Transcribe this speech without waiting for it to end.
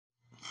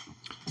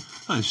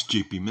Hi, it's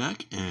JP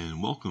Mac,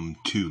 and welcome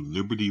to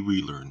Liberty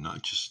Relearn,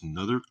 not just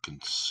another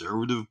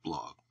conservative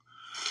blog.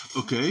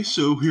 Okay,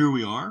 so here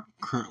we are,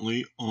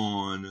 currently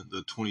on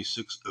the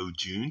 26th of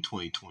June,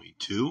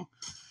 2022,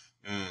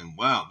 and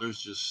wow,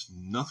 there's just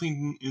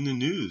nothing in the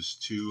news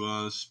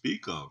to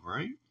speak of,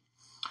 right?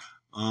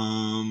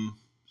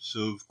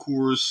 So of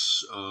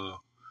course, we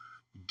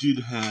did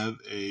have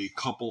a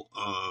couple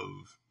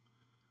of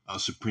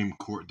Supreme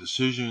Court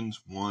decisions,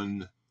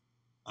 one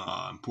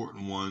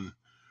important one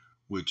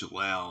which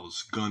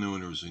allows gun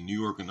owners in New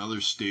York and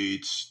other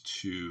states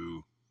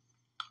to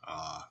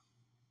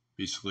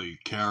basically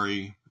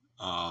carry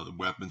the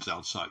weapons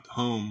outside the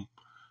home.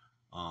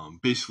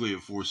 Basically, it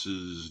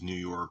forces New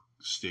York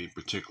State in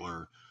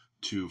particular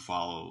to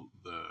follow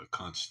the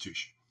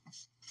Constitution.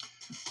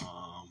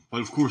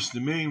 But of course,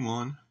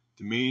 the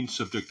main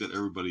subject that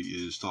everybody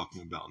is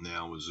talking about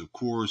now is, of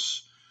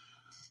course,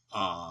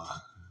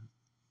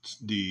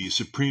 the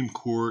Supreme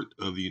Court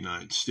of the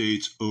United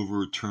States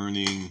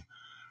overturning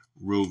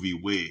Roe v.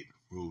 Wade.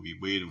 Roe v.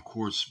 Wade, of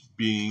course,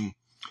 being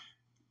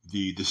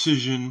the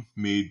decision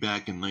made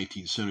back in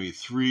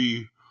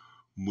 1973,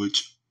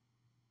 which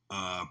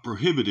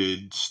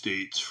prohibited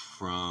states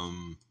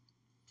from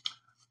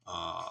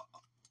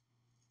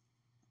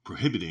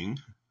prohibiting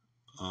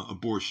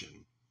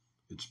abortion.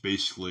 It's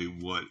basically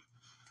what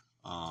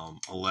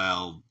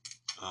allowed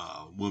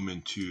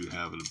women to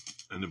have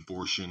an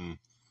abortion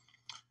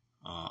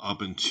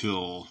up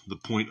until the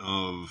point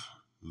of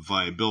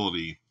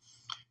viability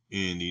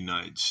in the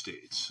United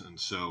States. And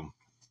so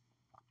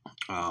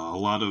a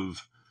lot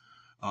of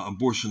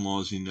abortion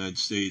laws in the United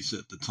States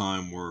at the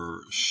time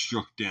were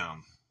struck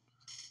down.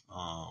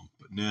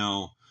 But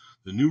now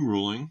the new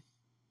ruling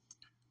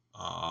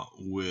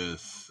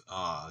with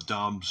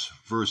Dobbs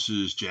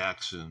versus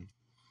Jackson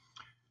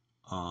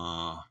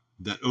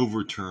that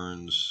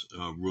overturns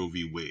Roe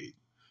v. Wade.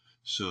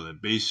 So that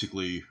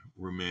basically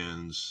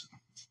remands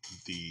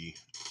the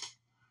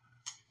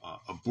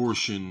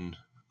abortion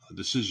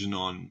decision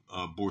on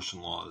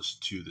abortion laws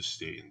to the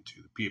state and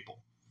to the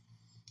people.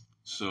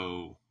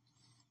 So,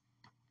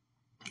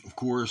 of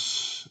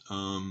course,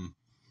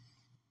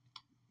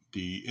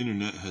 the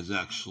internet has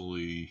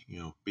actually,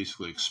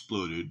 basically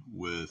exploded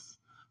with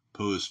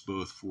posts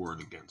both for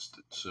and against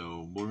it.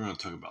 So we're going to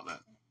talk about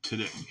that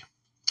today.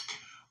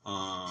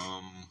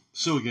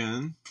 So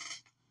again,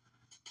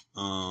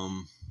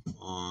 on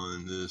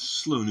this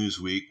slow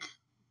news week,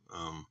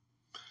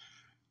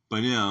 by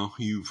now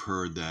you've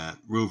heard that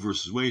Roe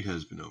versus Wade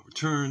has been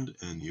overturned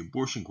and the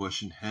abortion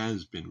question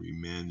has been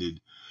remanded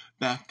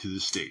back to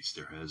the states.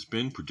 There has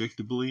been,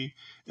 predictably,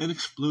 an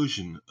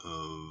explosion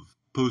of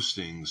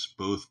postings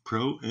both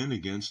pro and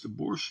against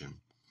abortion.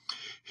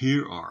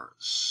 Here are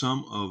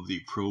some of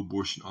the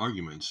pro-abortion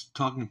arguments,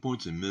 talking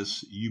points, and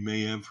myths you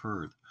may have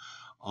heard.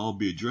 I'll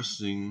be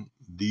addressing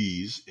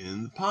these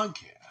in the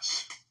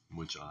podcast,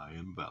 which I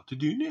am about to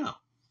do now.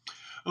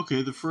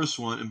 Okay, the first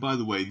one, and by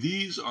the way,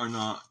 these are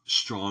not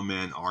straw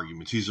man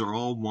arguments. These are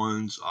all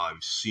ones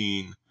I've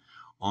seen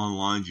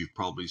online. You've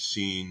probably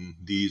seen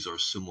these or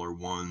similar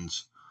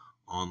ones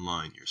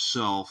online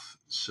yourself.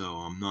 So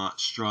I'm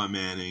not straw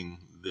manning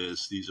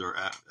this. These are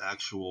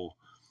actual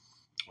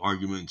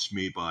arguments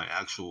made by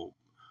actual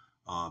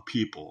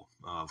people.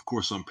 Of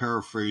course, I'm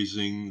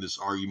paraphrasing this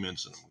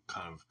arguments, and I'm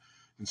kind of,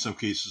 in some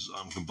cases,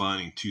 I'm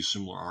combining two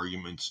similar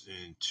arguments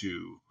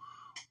into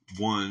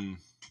one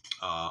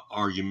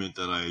argument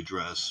that I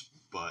address,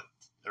 but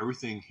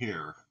everything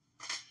here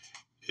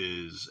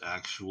is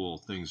actual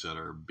things that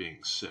are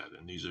being said,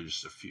 and these are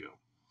just a few.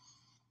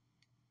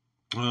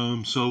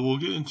 So we'll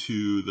get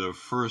into the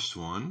first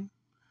one.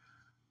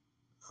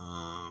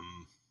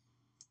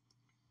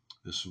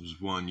 This was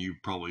one you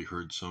probably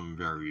heard some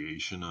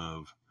variation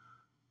of.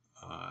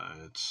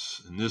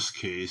 It's, in this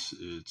case,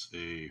 it's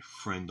a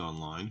friend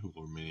online who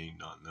will remain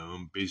not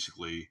known,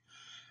 basically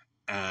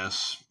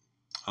asks,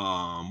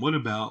 what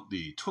about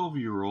the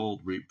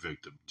 12-year-old rape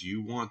victim? Do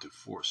you want to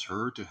force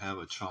her to have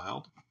a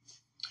child?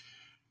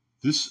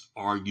 This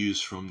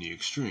argues from the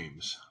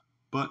extremes,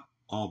 but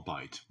I'll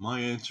bite. My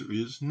answer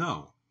is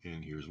no,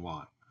 and here's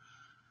why.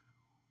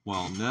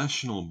 While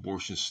national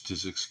abortion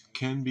statistics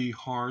can be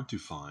hard to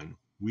find,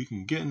 we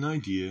can get an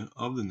idea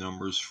of the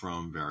numbers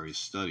from various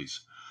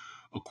studies.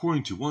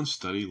 According to one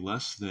study,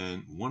 less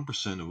than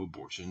 1% of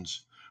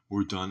abortions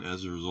were done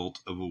as a result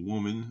of a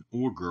woman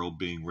or girl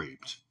being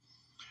raped.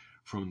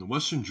 From the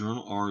Western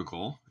Journal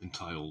article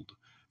entitled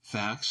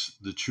Facts,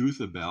 the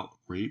Truth About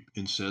Rape,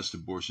 Incest,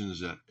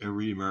 Abortions That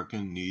Every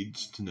American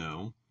Needs to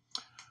Know,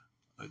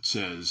 it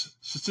says,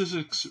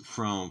 statistics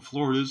from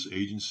Florida's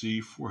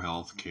Agency for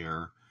Health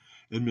Care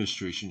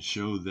Administration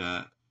show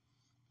that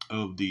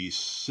of the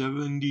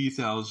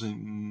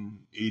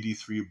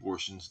 70,083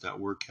 abortions that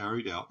were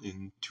carried out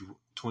in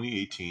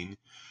 2018,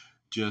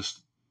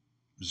 just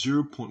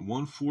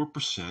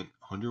 0.14%,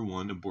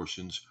 101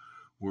 abortions,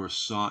 were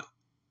sought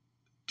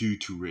due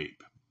to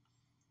rape.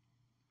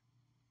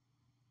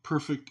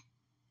 Perfect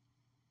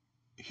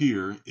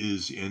here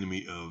is the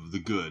enemy of the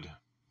good.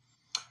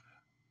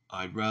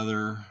 I'd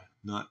rather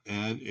not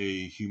add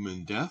a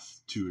human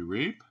death to a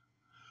rape,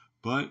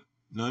 but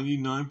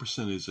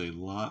 99% is a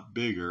lot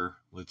bigger,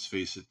 let's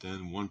face it,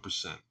 than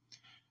 1%.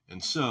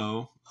 And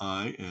so,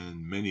 I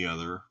and many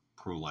other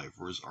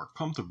pro-lifers are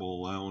comfortable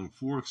allowing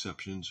 4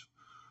 exceptions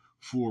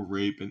for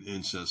rape and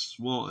incest, as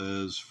well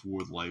as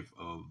for the life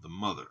of the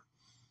mother.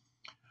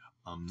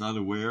 I'm not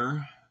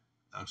aware,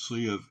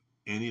 actually, of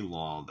any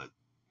law that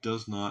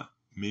does not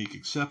make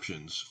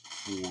exceptions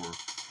for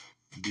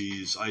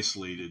these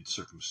isolated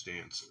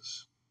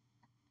circumstances.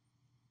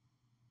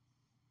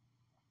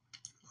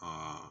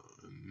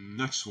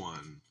 Next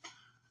one.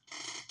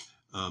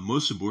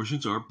 Most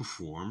abortions are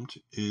performed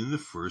in the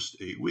first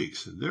 8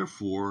 weeks,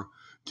 therefore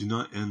do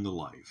not end the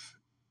life.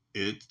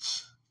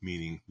 It's,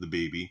 meaning the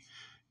baby,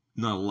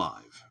 not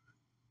alive.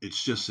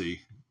 It's just a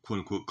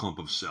quote-unquote clump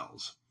of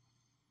cells.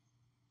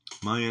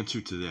 My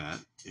answer to that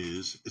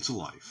is it's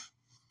alive.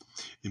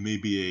 It may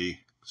be a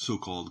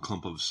so-called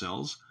clump of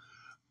cells,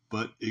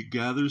 but it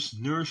gathers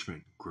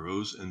nourishment,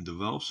 grows, and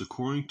develops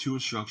according to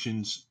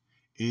instructions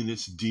in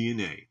its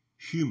DNA,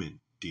 human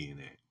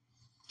DNA.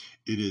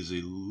 It is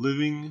a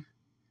living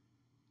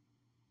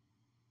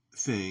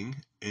thing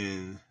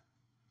and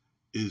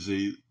is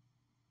a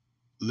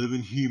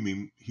living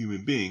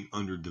human being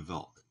under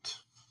development.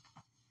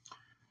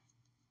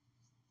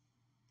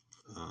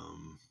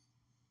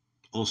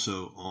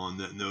 Also, on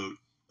that note,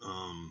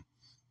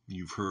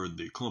 you've heard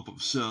the clump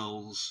of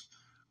cells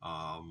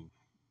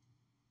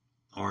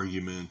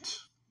argument.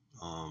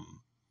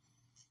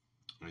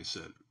 Like I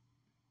said,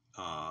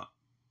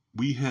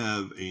 we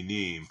have a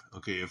name.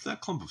 Okay, if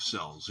that clump of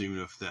cells, even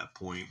if that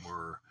point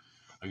where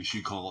I guess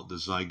you call it the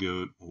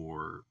zygote,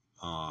 or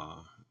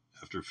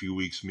after a few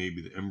weeks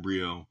maybe the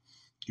embryo,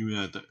 even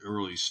at the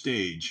early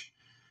stage,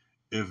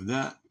 if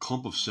that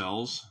clump of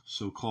cells,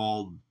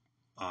 so-called,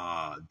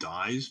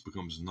 dies,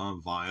 becomes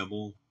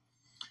non-viable,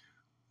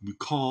 we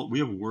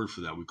have a word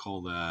for that. We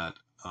call that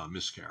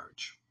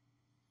miscarriage.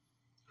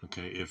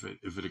 Okay, if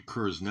it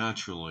occurs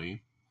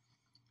naturally,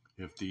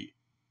 if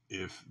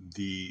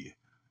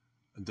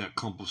that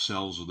clump of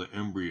cells or the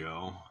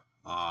embryo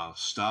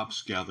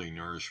stops gathering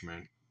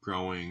nourishment,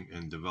 growing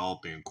and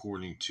developing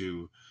according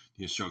to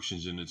the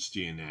instructions in its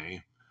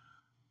DNA,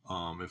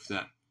 if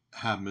that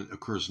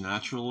occurs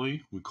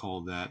naturally, we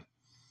call that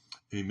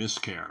a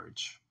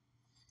miscarriage,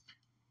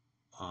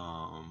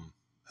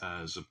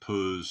 as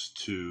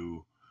opposed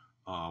to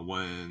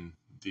when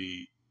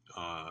the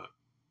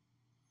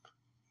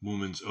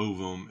woman's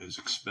ovum is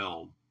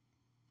expelled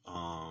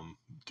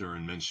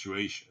during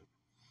menstruation.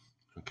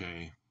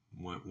 Okay,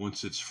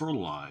 once it's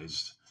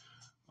fertilized,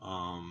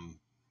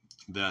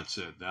 that's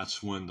it.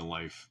 That's when the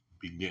life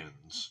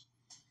begins.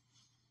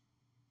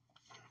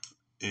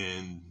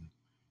 And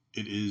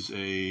it is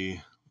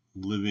a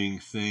living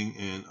thing.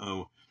 And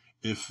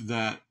if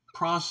that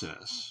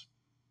process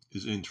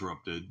is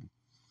interrupted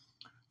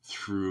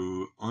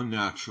through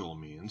unnatural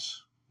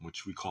means,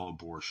 which we call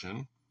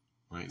abortion,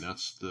 right?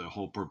 That's the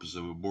whole purpose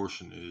of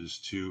abortion, is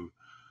to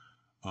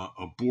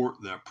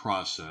abort that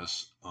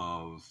process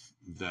of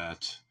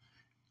that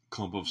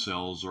clump of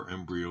cells or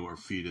embryo or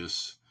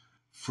fetus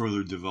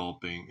further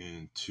developing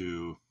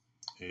into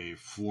a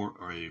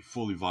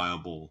fully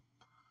viable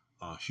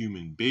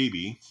human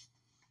baby.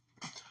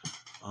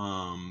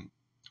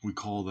 We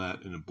call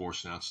that an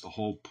abortion. That's the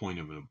whole point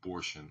of an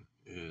abortion,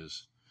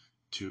 is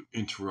to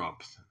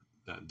interrupt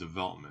that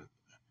development.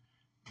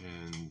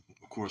 And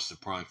of course, the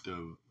product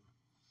of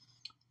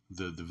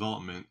the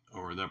development,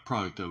 or that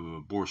product of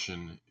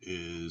abortion,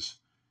 is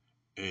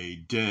a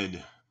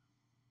dead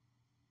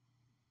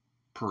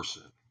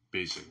person,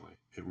 basically.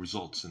 It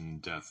results in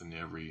death in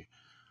every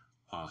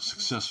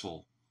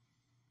successful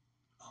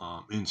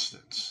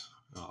instance.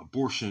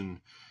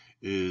 Abortion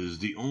is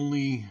the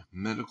only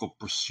medical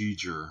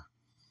procedure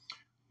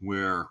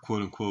where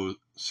quote-unquote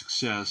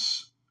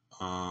success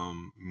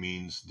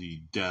means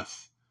the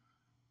death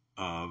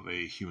of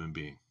a human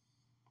being.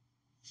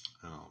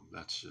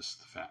 That's just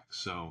the fact.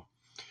 So,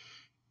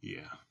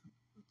 yeah.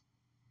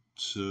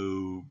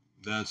 So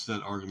that's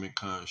that argument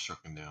kind of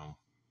stricken down.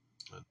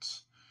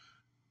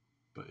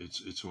 But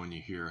it's one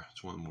you hear.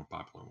 It's one of the more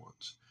popular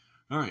ones.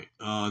 All right,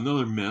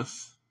 another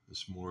myth.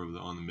 It's more of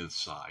on the myth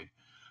side.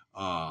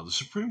 The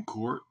Supreme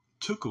Court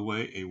took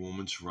away a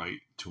woman's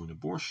right to an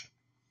abortion.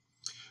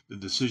 The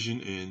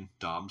decision in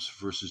Dobbs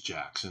versus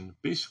Jackson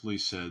basically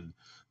said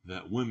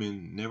that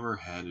women never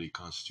had a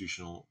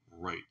constitutional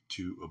right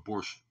to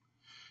abortion.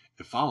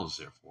 It follows,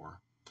 therefore,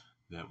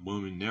 that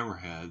women never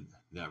had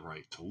that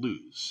right to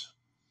lose.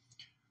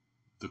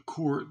 The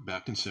court,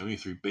 back in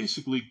 1973,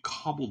 basically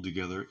cobbled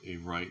together a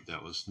right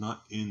that was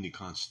not in the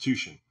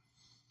Constitution.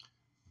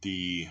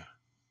 The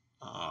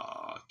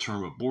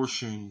term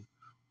abortion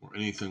or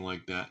anything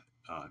like that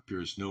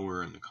appears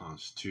nowhere in the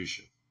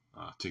Constitution.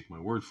 Take my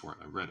word for it,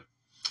 I read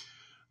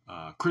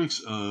it.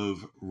 Critics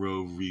of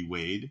Roe v.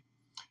 Wade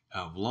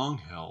have long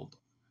held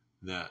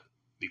that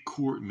the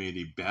court made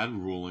a bad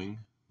ruling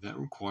that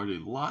required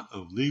a lot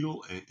of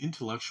legal and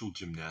intellectual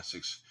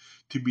gymnastics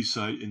to be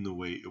decided in the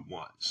way it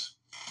was.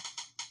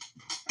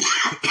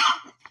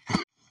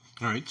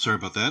 All right, sorry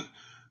about that.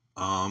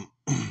 Um,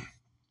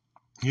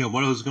 yeah,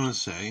 what I was going to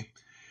say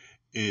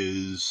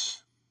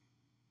is,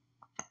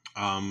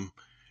 um,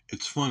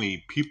 it's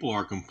funny. People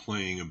are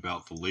complaining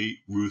about the late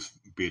Ruth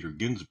Bader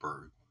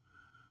Ginsburg,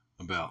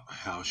 about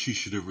how she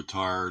should have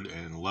retired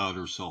and allowed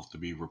herself to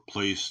be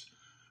replaced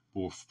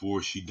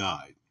before she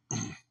died.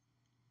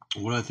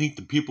 What I think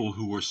the people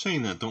who are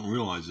saying that don't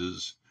realize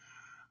is,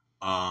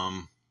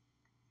 um,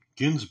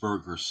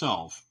 Ginsburg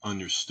herself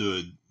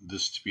understood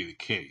this to be the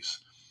case,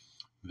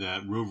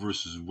 that Roe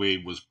versus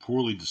Wade was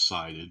poorly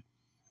decided.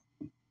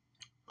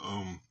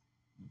 Um,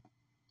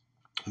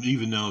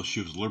 Even though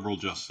she was a liberal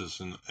justice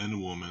and a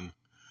woman,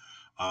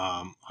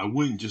 I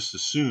wouldn't just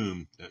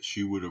assume that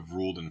she would have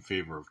ruled in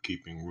favor of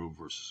keeping Roe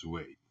versus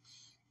Wade.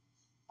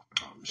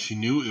 She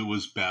knew it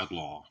was bad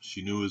law.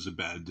 She knew it was a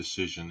bad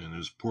decision and it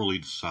was poorly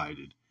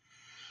decided.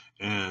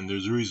 And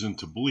there's reason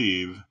to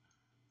believe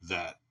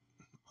that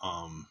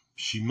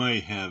she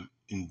might have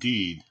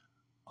indeed,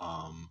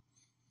 um,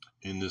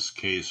 in this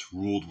case,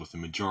 ruled with the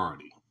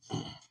majority.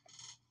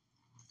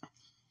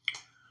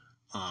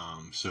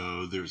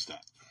 So there's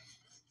that.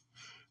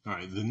 All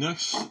right, the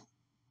next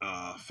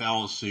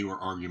fallacy or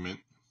argument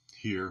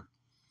here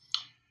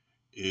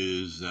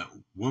is that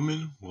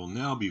women will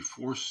now be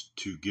forced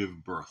to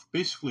give birth,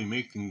 basically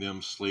making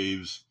them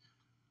slaves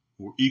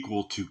or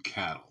equal to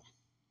cattle.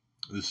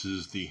 This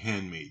is the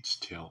Handmaid's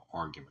Tale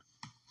argument.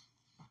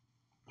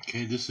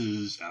 Okay, this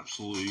is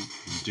absolutely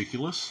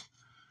ridiculous.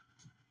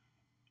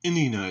 In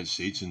the United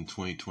States in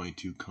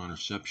 2022,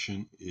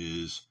 contraception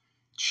is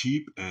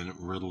cheap and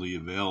readily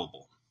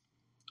available.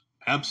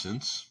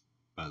 Abstinence,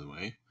 by the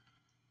way,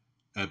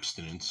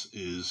 abstinence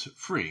is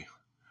free.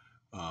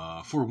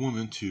 For a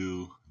woman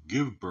to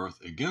give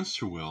birth against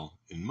her will,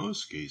 in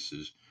most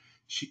cases,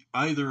 she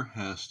either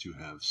has to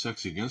have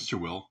sex against her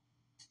will,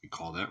 we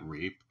call that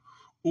rape,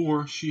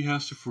 or she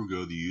has to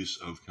forego the use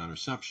of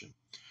contraception.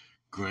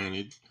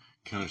 Granted,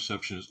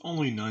 contraception is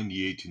only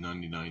 98 to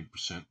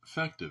 99%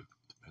 effective,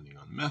 depending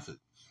on the method.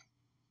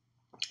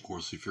 Of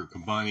course, if you're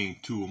combining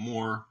two or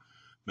more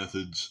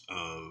methods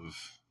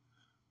of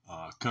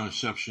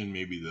contraception,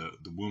 maybe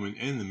the woman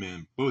and the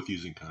man both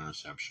using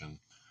contraception,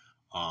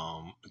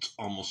 it's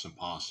almost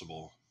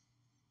impossible.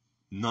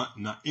 Not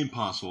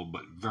impossible,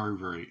 but very,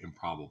 very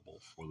improbable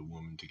for the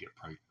woman to get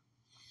pregnant.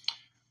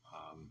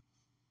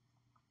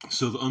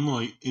 So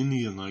in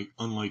the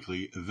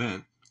unlikely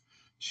event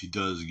she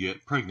does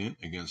get pregnant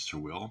against her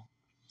will,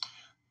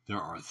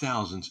 there are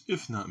thousands,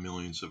 if not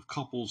millions, of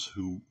couples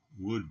who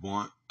would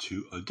want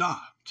to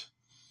adopt.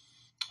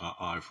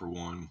 I, for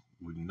one,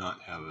 would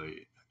not have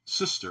a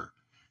sister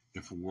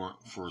if it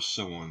weren't for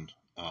someone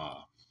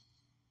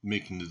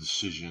making the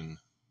decision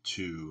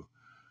to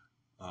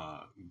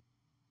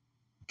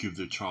give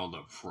their child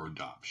up for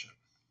adoption.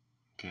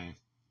 Okay?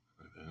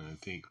 And I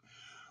think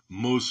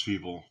most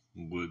people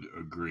would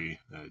agree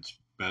that it's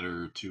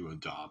better to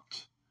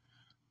adopt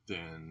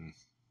than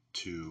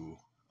to,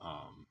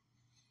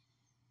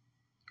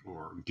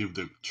 or give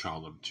the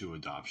child up to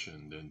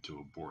adoption than to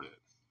abort it.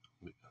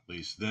 At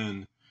least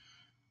then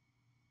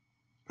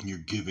you're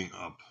giving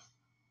up,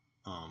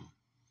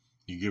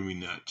 you're giving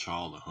that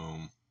child a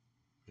home,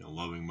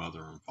 loving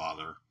mother and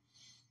father,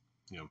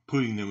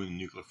 putting them in a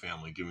nuclear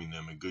family, giving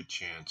them a good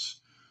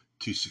chance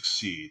to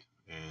succeed.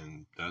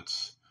 And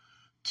that's,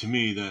 to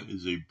me, that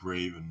is a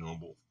brave and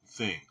noble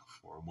thing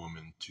for a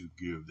woman to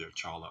give their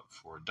child up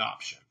for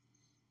adoption.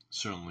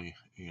 Certainly,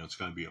 it's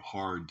got to be a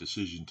hard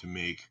decision to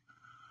make,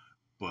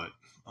 but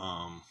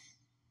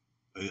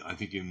I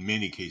think in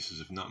many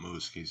cases, if not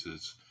most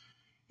cases,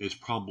 it's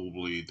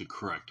probably the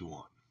correct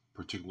one,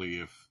 particularly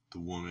if the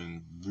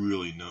woman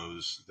really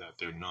knows that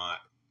they're not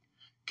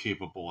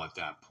capable at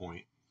that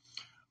point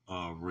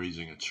of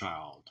raising a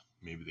child.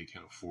 Maybe they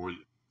can't afford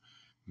it.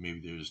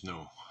 Maybe there's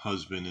no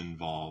husband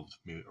involved,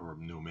 or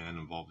no man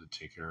involved to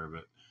take care of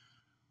it,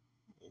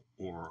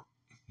 or,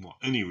 well,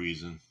 any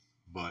reason.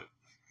 But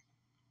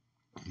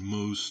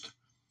most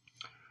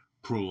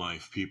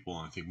pro-life people,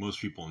 I think most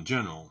people in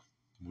general,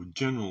 would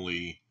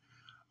generally,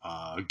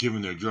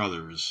 given their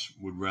druthers,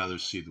 would rather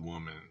see the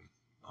woman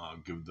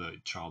give the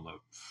child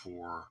up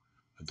for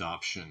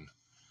adoption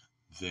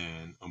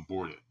than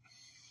abort it.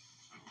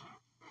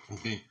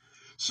 Okay,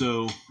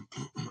 so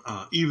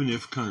even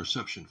if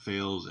contraception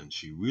fails and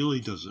she really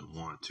doesn't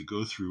want to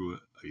go through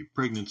a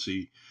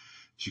pregnancy,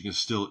 she can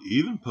still,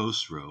 even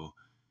post-Roe,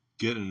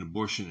 get an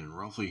abortion in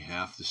roughly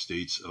half the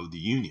states of the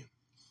Union.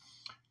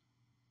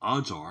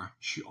 Odds are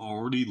she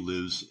already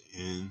lives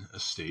in a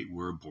state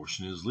where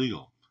abortion is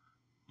legal.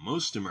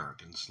 Most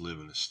Americans live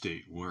in a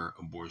state where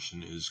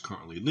abortion is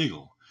currently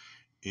legal,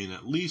 in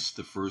at least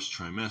the first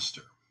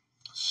trimester.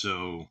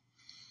 So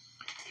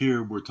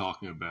here we're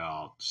talking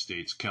about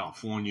states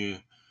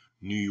California,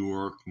 New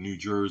York, New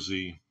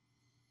Jersey,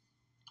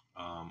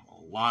 a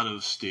lot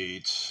of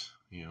states,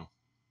 a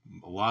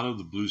lot of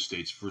the blue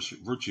states,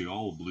 virtually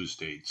all the blue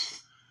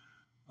states,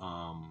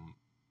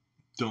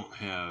 don't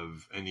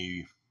have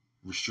any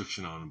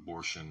restriction on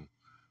abortion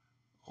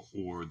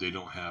or they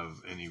don't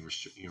have any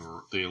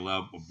or they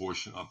allow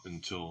abortion up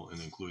until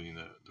and including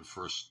the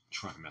first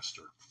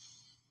trimester.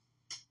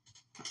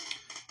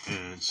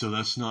 And so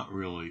that's not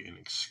really an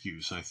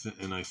excuse. I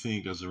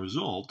think as a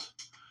result,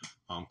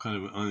 kind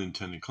of an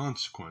unintended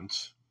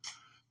consequence,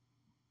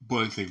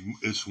 but I think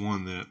it's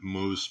one that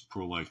most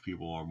pro-life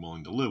people are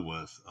willing to live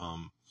with.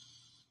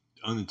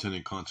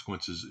 Unintended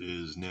consequences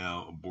is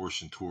now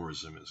abortion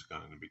tourism is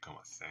going to become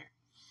a thing.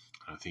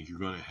 I think you're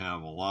going to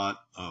have a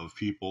lot of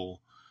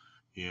people,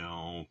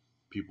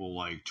 people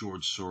like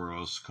George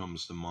Soros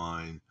comes to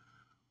mind,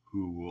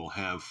 who will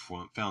have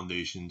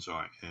foundations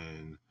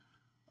and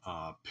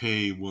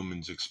pay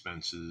women's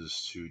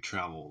expenses to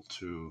travel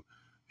to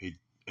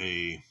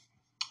a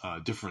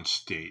different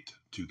state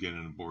to get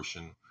an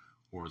abortion,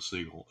 or it's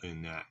legal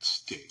in that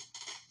state.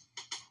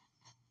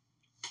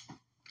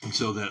 And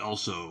so that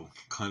also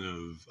kind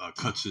of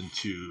cuts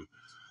into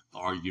the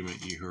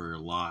argument you hear a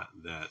lot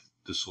that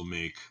this will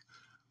make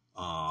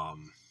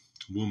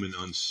women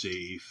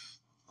unsafe,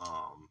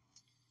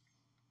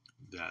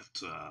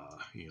 that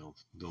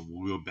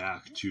we'll go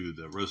back to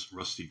the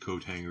rusty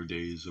coat hanger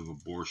days of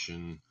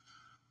abortion.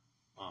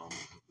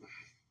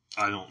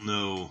 I don't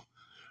know.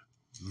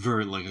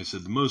 Like I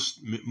said,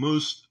 most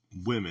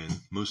women,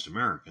 most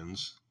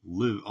Americans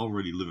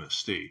already live in a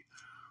state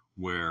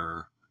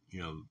where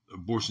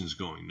abortion is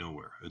going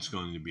nowhere. It's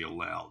going to be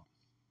allowed.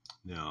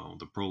 Now,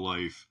 the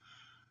pro-life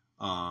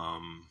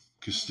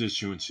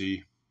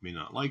constituency may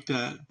not like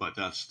that, but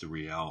that's the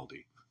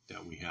reality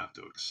that we have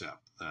to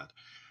accept. That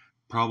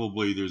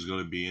probably there's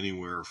going to be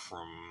anywhere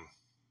from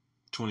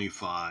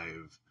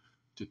 25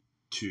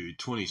 to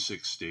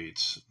 26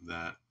 states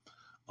that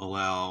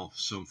allow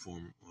some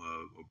form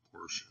of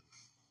abortion.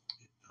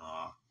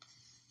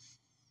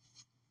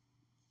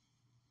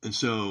 And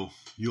so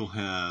you'll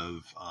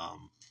have,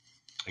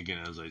 again,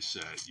 as I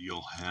said,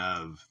 you'll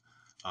have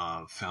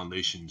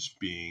foundations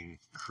being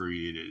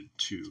created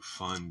to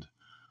fund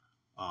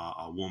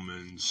a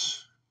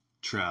woman's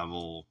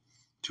travel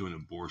to an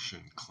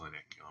abortion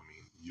clinic. I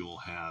mean, you'll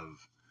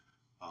have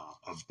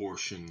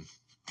abortion.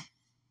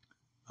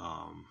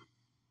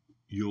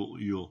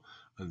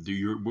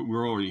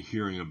 We're already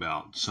hearing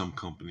about some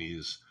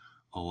companies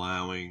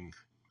allowing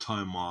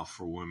time off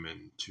for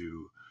women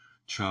to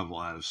travel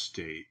out of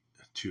state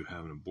to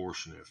have an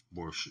abortion if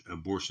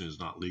abortion is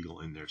not legal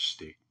in their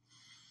state.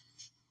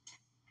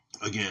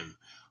 Again,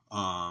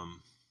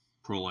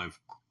 pro-life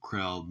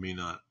crowd may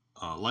not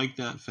like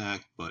that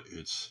fact, but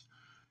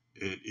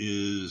it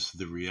is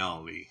the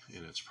reality,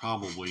 and it's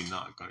probably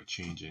not going to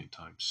change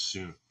anytime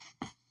soon.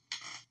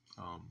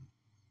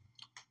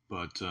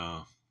 But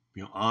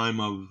I'm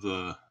of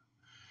the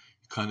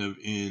kind of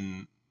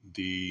in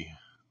the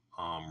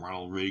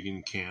Ronald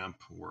Reagan camp,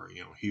 where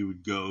he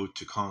would go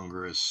to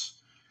Congress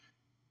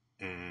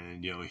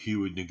and he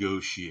would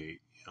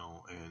negotiate,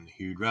 and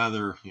he'd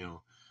rather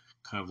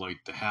kind of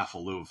like the half a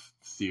loaf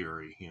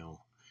theory,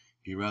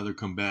 he'd rather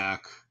come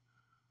back,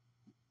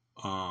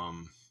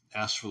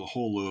 ask for the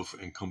whole loaf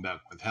and come back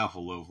with half a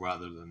loaf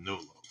rather than no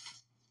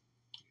loaf.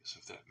 I guess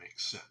if that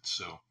makes sense.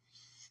 So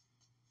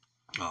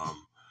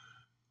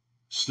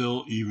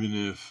still, even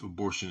if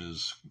abortion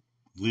is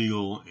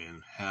legal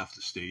in half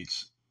the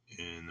states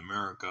in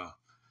America,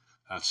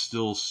 that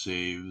still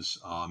saves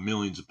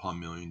millions upon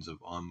millions of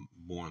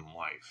unborn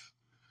life.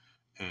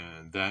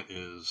 And that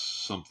is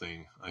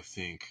something I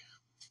think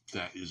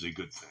that is a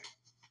good thing.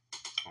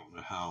 I don't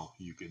know how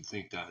you can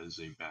think that is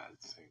a bad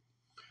thing.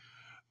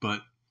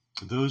 But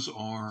those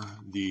are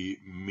the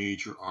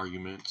major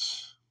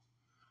arguments.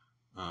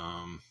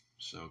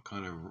 So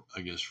kind of,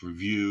 I guess,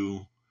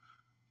 review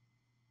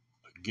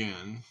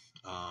again.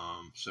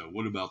 So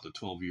what about the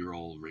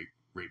 12-year-old rape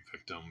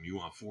victim? You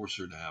want to force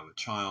her to have a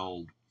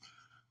child.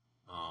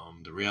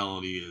 The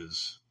reality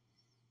is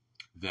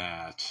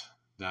that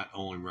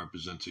only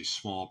represents a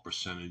small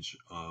percentage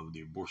of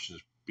the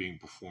abortions being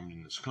performed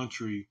in this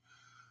country.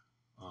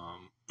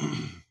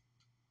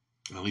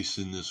 At least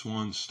in this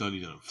one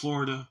study done in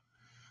Florida,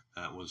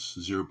 that was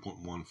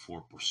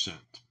 0.14%.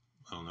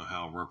 I don't know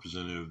how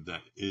representative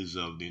that is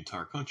of the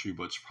entire country,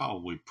 but it's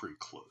probably pretty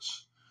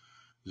close.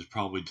 It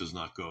probably does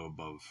not go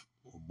above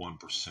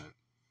 1%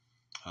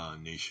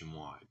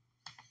 nationwide.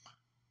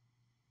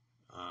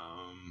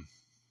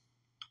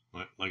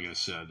 Like I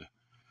said,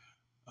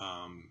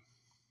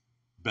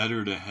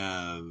 better to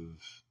have,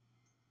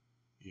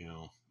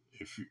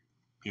 if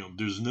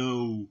there's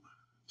no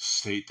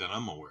state that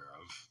I'm aware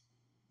of,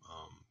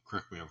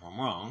 correct me if I'm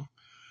wrong,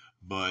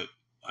 but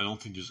I don't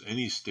think there's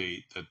any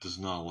state that does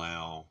not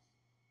allow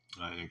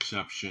an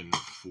exception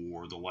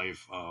for the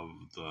life of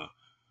the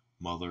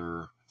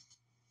mother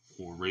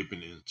or rape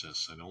and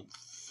incest. I don't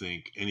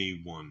think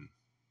anyone,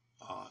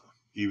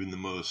 even the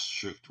most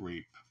strict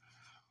rape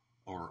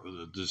or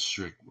the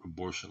strict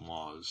abortion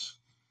laws,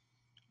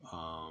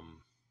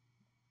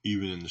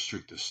 even in the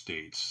strictest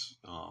states,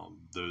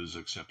 those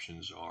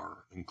exceptions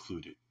are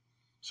included,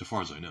 so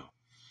far as I know.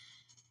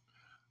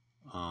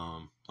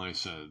 Like I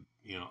said,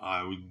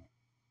 I would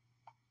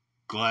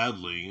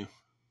gladly,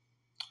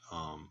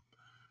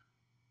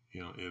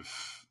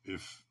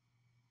 if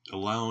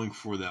allowing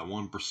for that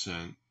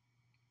 1%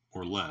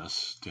 or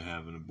less to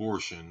have an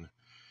abortion,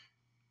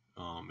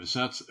 if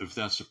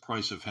that's the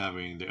price of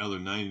having the other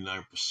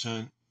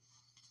 99%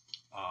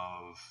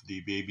 of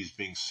the babies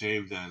being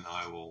saved, then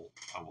I will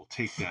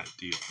take that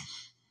deal.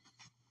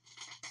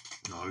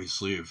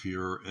 Obviously, if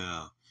you're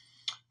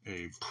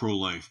a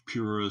pro-life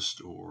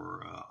purist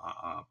or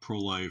a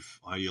pro-life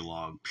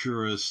ideologue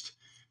purist,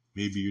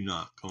 maybe you're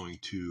not going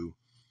to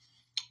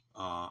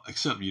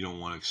you don't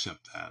want to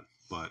accept that.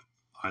 But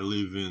I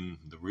live in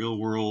the real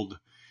world,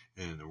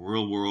 and in the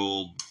real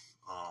world,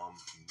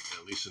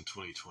 at least in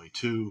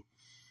 2022,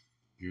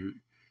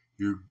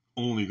 you're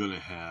only going to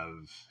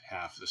have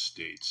half the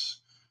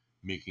states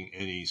making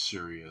any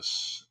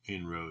serious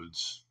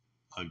inroads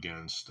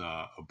against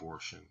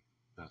abortion.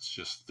 That's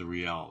just the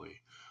reality.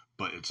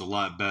 But it's a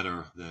lot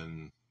better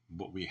than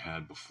what we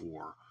had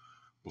before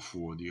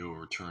the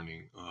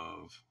overturning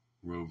of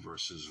Roe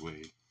versus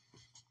Wade.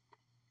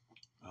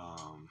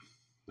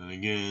 Then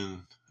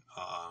again,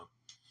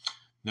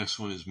 next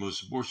one is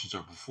most abortions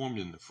are performed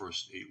in the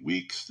first 8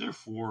 weeks.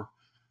 Therefore,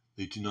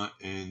 they do not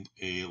end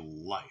a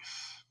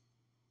life.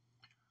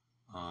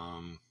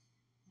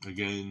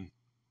 Again,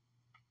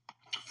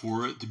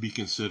 for it to be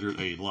considered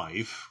a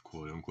life,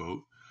 quote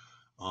unquote,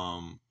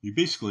 you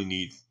basically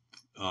need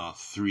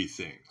 3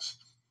 things.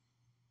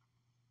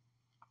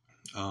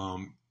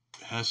 It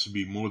has to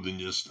be more than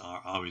just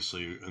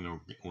obviously an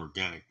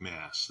organic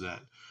mass.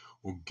 That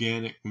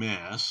organic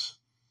mass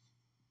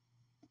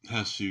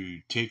has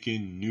to take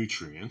in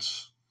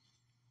nutrients,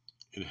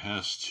 it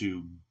has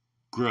to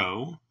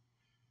grow,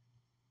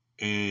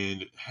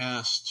 and it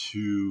has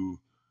to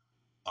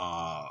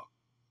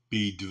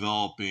be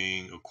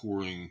developing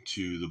according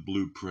to the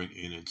blueprint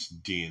in its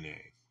DNA.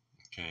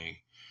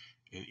 Okay,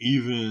 and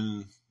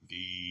even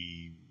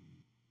the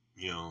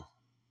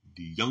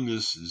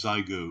youngest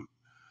zygote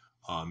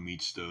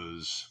meets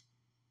those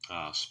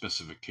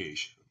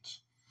specifications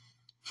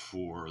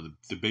for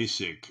the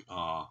basic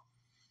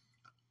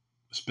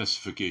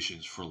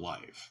specifications for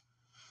life.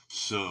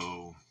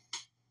 So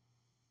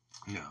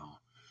now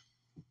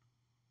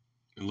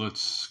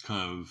let's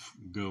kind of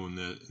go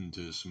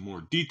into some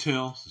more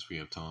detail since we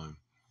have time.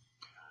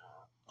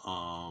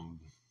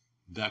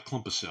 That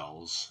clump of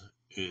cells,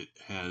 it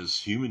has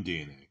human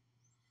DNA.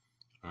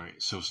 All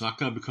right, so it's not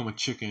going to become a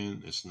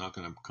chicken. It's not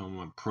going to become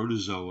a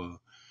protozoa.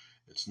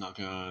 It's not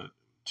going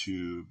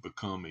to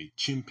become a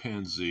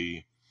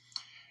chimpanzee.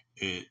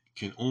 It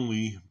can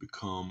only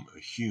become a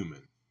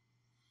human.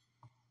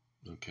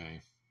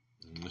 Okay,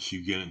 unless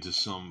you get into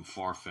some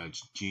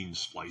far-fetched gene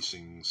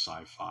splicing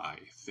sci-fi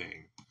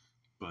thing.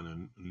 But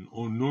in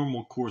a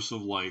normal course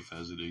of life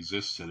as it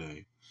exists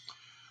today,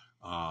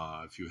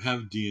 if you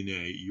have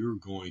DNA, you're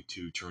going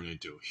to turn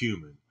into a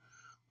human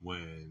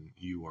when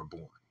you are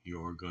born.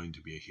 You are going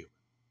to be a human.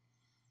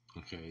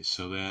 Okay,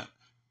 so that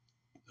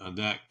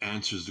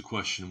answers the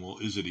question, well,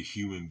 is it a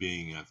human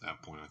being at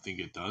that point? I think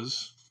it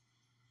does.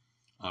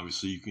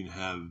 Obviously, you can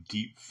have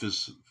deep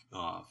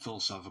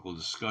philosophical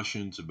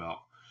discussions about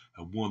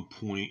at what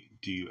point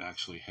do you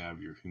actually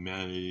have your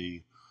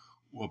humanity?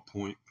 What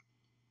point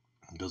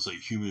does a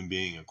human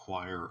being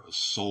acquire a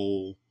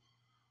soul?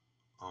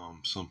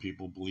 Some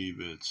people believe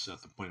it's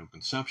at the point of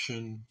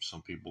conception.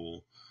 Some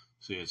people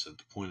say it's at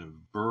the point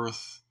of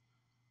birth.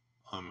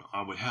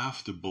 I would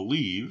have to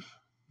believe,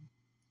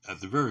 at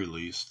the very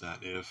least, that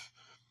if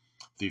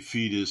the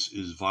fetus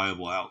is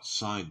viable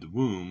outside the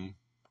womb,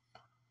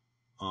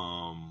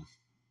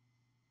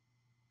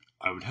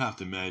 I would have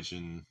to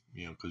imagine,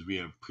 because we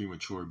have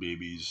premature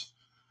babies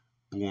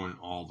born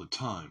all the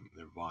time.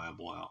 They're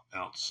viable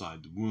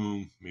outside the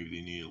womb. Maybe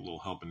they need a little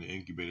help in the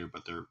incubator,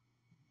 but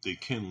they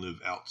can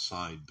live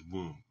outside the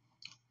womb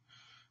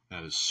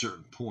at a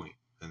certain point,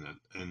 and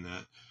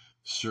that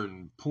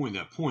certain point,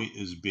 that point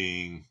is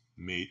being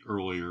made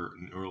earlier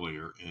and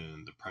earlier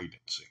in the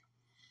pregnancy.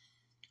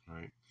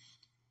 Right?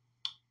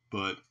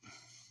 But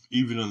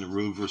even under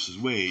Roe versus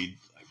Wade,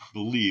 I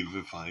believe,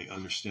 if I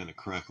understand it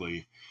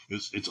correctly,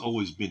 it's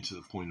always been to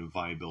the point of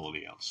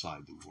viability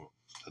outside the womb.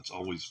 That's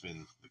always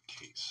been the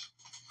case.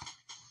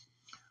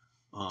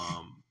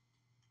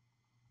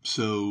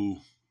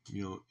 So,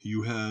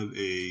 you have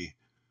a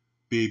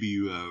baby,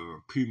 you have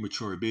a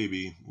premature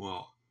baby.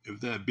 Well,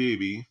 if that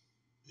baby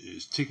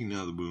is taken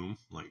out of the womb,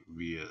 like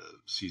via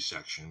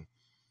C-section,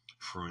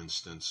 for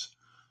instance,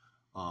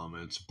 and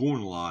it's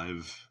born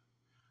alive,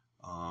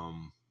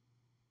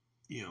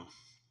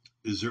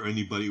 is there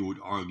anybody who would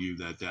argue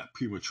that that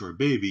premature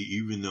baby,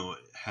 even though it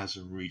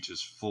hasn't reached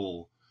its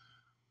full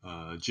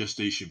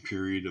gestation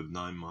period of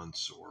 9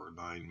 months or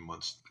 9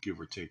 months, give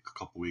or take a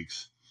couple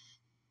weeks,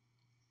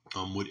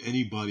 would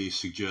anybody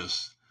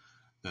suggest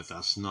that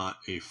that's not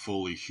a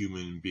fully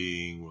human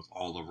being with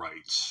all the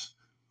rights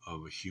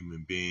of a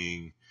human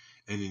being,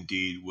 and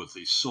indeed with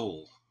a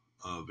soul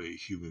of a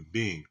human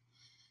being,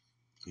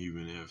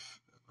 even if,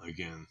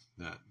 again,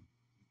 that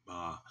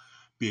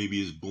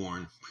baby is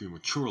born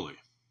prematurely?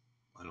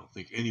 I don't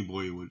think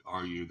anybody would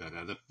argue that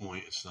at that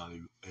point it's not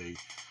a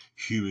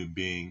human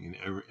being in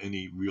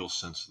any real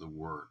sense of the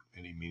word,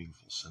 any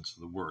meaningful sense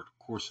of the word. Of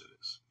course it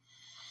is.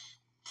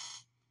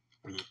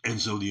 And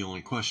so the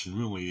only question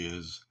really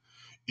is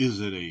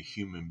it a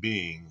human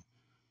being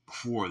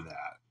before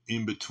that,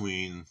 in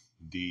between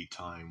the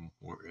time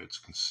where it's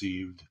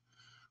conceived,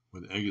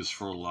 where the egg is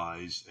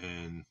fertilized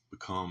and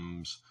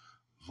becomes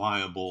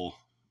viable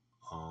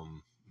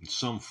in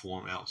some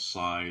form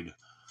outside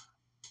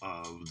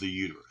of the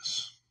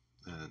uterus?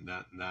 And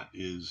that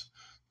is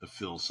the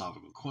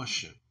philosophical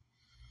question.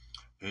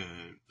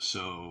 And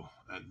so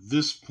at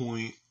this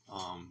point,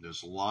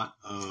 there's a lot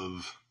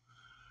of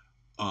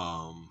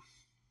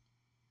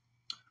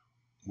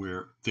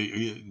where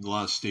a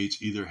lot of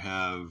states either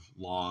have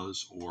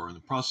laws or in the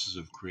process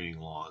of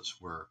creating laws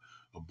where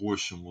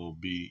abortion will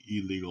be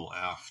illegal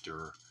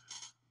after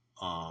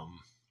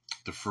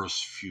the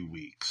first few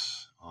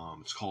weeks.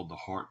 It's called the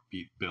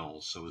heartbeat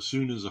bill. So as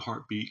soon as a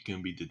heartbeat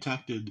can be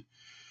detected,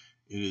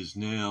 it is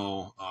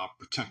now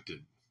protected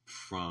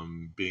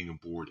from being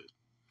aborted.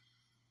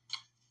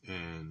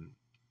 And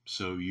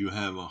so you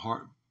have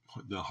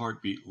the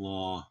heartbeat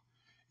law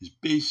is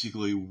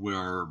basically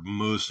where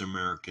most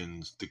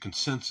Americans, the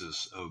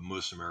consensus of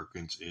most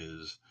Americans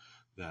is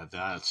that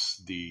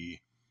that's the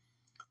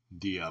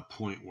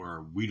point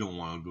where we don't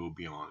want to go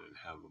beyond and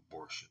have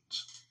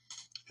abortions.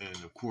 And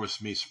of course,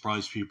 it may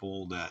surprise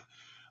people that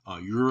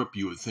Europe,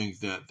 you would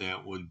think that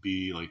that would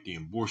be like the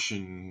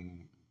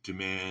abortion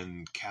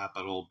demand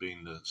capital,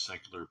 being the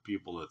secular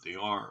people that they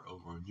are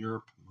over in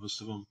Europe, most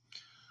of them.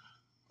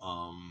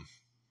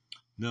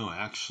 No,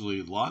 actually,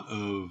 a lot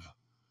of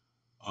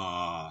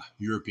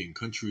European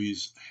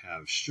countries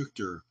have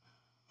stricter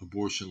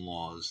abortion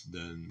laws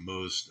than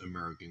most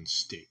American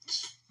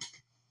states.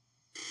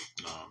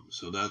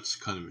 So that's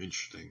kind of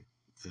interesting,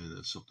 and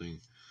that's something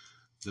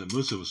that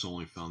most of us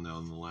only found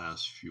out in the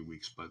last few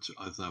weeks. But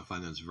I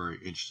find that's very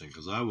interesting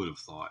because I would have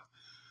thought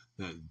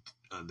that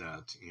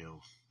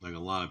like a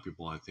lot of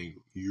people, I think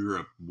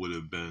Europe would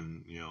have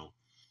been,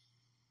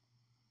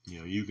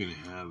 you can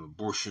have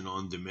abortion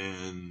on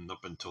demand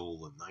up until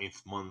the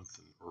 9th month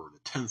or the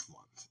 10th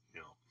month,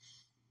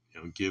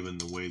 given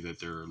the way that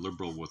they're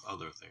liberal with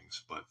other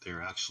things, but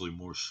they're actually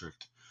more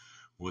strict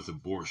with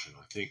abortion.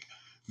 I think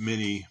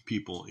many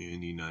people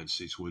in the United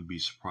States would be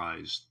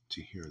surprised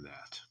to hear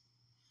that.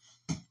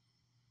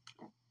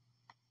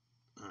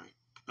 All right.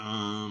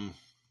 All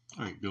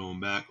right. Going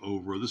back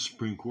over, the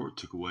Supreme Court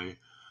took away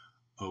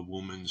a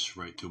woman's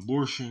right to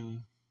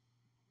abortion.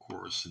 Of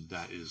course,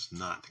 that is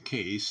not the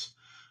case.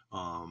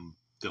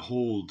 The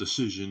whole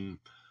decision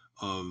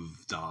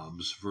of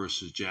Dobbs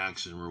versus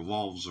Jackson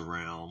revolves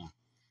around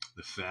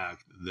the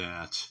fact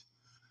that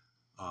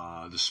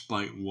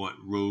despite what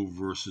Roe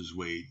versus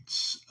Wade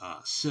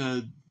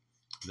said,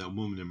 that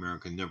women in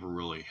America never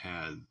really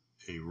had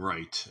a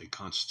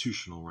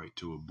constitutional right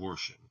to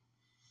abortion.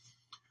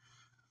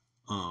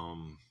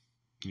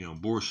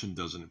 Abortion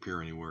doesn't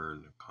appear anywhere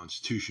in the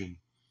Constitution.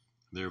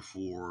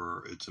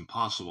 Therefore, it's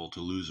impossible to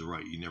lose a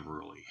right you never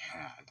really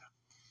had.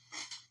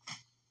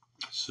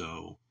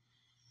 So,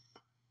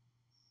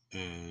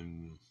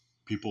 and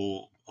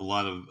a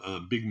lot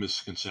of big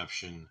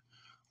misconception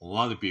a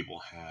lot of people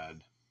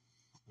had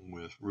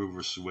with Roe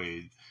versus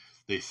Wade.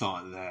 They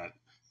thought that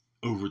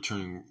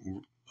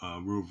overturning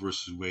Roe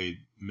versus Wade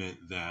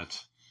meant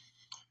that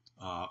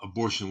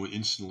abortion would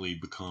instantly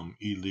become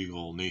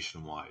illegal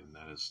nationwide, and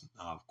that is,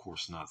 of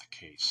course, not the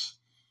case.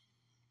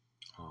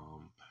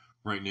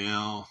 Right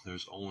now,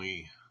 there's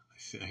only,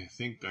 I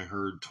think I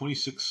heard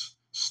 26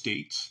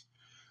 states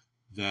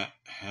that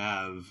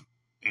have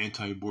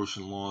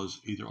anti-abortion laws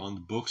either on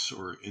the books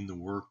or in the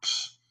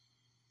works.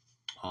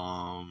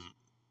 And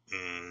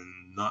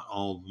not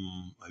all of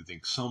them, I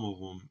think some of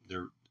them,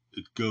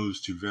 it goes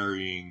to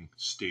varying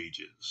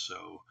stages.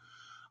 So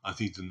I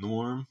think the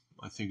norm,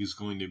 is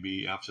going to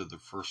be after the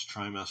first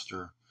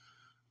trimester.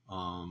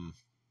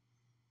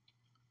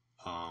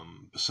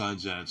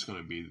 Besides that, it's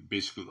going to be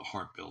basically the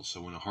heart bill.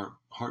 So when a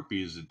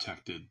heartbeat is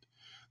detected,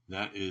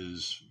 that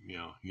is,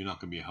 you're not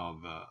going to have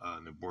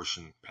an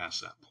abortion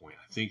past that point.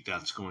 I think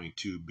that's going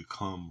to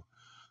become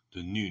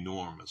the new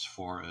norm as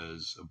far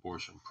as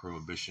abortion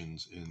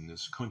prohibitions in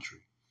this country.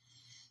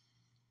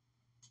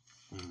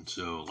 And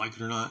so, like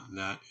it or not,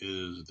 that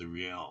is the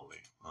reality.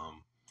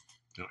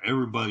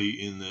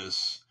 Everybody in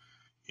this,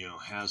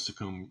 has to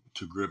come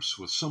to grips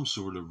with some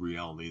sort of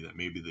reality that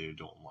maybe they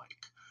don't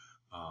like.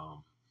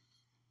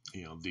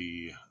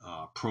 The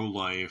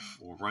pro-life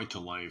or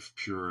right-to-life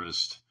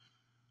purist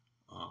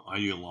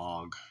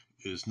ideologue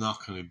is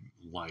not going to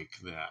like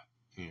that.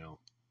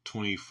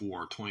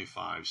 24,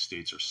 25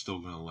 states are still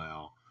going to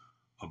allow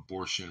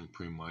abortion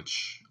pretty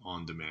much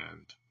on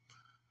demand.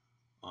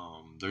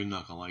 They're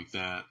not going to like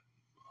that.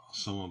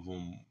 Some of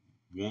them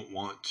won't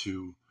want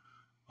to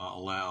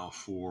allow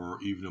for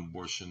even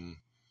abortion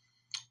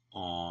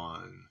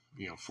on,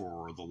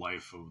 for the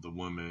life of the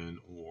woman,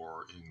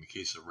 or in the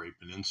case of rape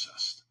and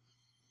incest.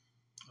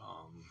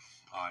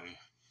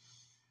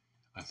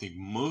 I think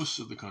most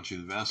of the country,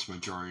 the vast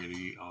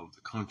majority of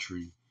the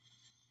country,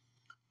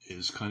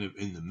 is kind of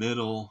in the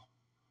middle,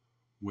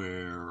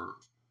 where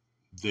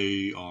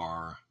they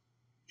are,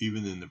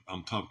 even in the,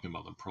 I'm talking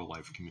about the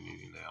pro-life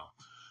community now.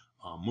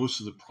 Most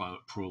of the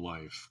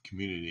pro-life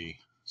community,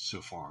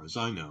 so far as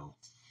I know,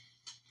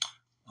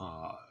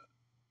 uh,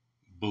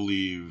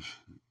 believe,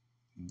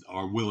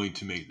 are willing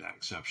to make that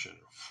exception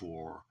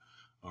for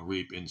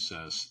rape,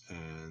 incest,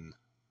 and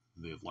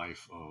the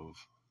life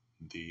of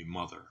the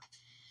mother.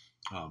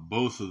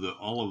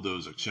 All of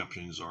those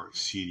exceptions are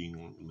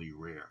exceedingly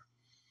rare,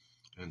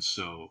 and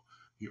so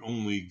you're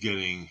only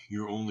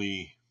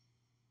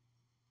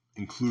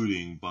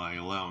including, by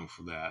allowing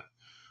for that,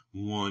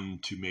 1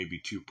 to maybe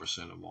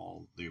 2% of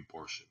all the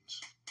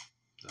abortions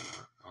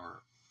that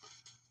are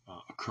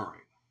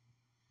occurring.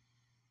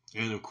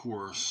 And of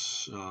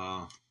course,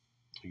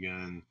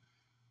 again,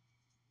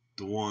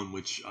 the one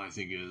which I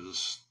think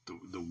is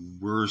the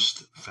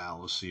worst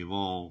fallacy of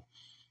all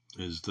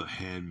is the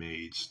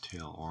handmaid's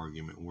tale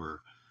argument,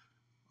 where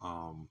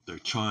they're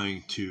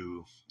trying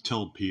to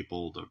tell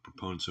people, the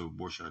proponents of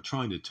abortion are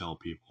trying to tell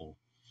people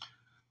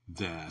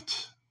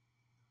that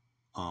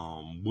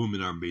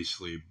women are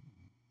basically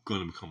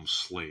going to become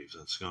slaves.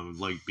 That's going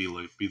to be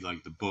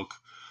like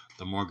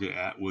the Margaret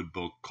Atwood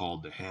book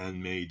called The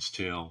Handmaid's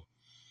Tale,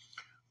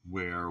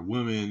 where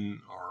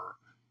women are,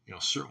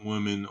 certain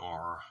women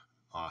are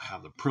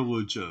have the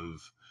privilege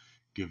of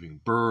giving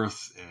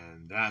birth,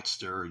 and that's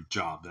their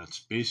job. That's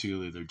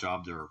basically their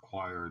job. They're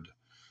required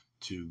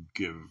to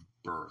give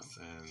birth,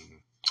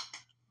 and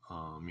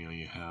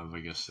you have, I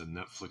guess, a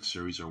Netflix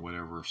series or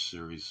whatever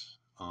series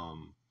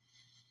on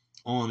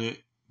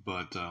it,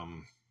 but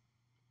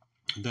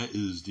that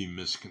is the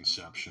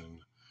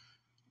misconception.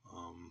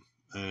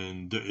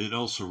 And it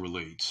also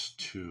relates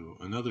to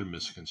another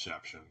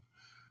misconception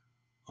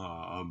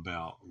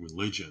about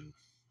religion.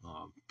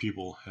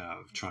 People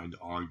have tried to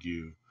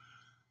argue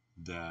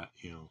that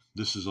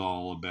this is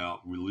all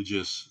about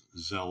religious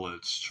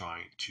zealots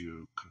trying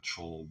to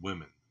control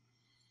women,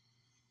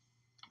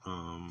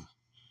 and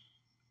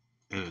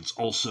it's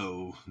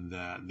also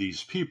that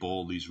these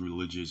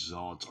religious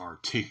zealots, are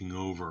taking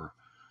over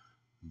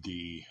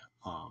the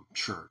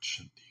church,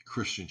 the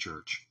Christian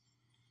church.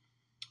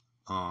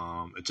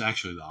 It's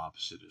actually the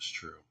opposite is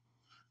true.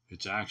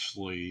 It's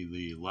actually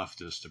the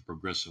leftists, the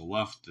progressive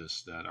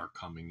leftists, that are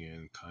coming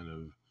in, kind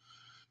of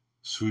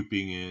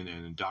sweeping in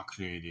and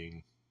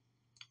indoctrinating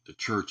the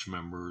church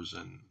members,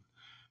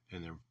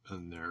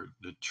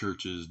 the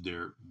churches.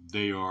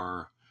 They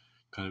are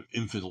kind of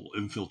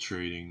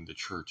infiltrating the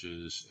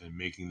churches and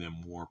making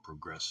them more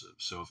progressive.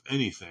 So if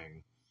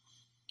anything,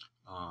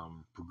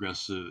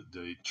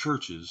 the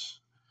churches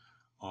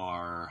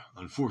are,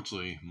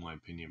 unfortunately, in my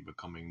opinion,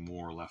 becoming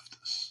more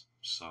leftist.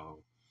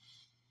 So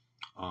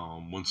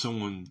when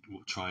someone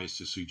tries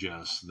to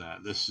suggest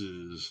that this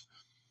is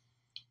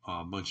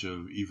a bunch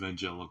of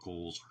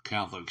evangelicals or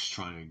Catholics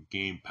trying to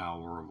gain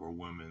power over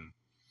women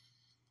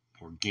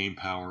or gain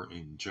power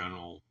in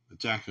general,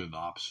 it's actually the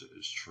opposite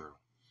is true.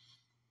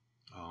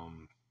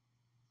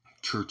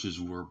 Churches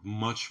were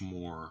much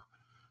more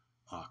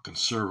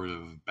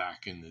conservative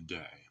back in the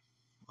day.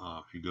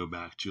 If you go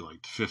back to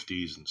like the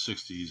 50s and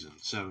 60s and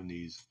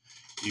 70s,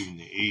 even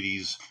the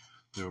 80s,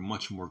 they were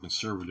much more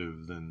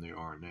conservative than they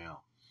are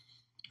now.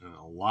 And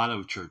a lot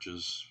of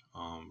churches,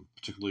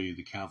 particularly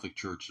the Catholic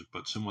Church,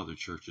 but some other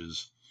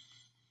churches,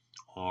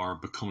 are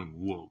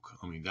becoming woke.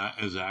 I mean, that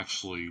is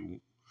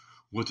actually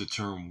where the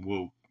term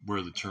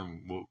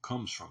woke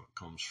comes from. It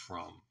comes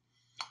from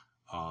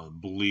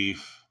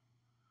belief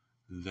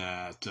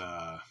that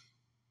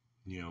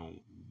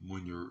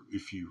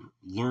if you're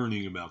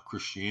learning about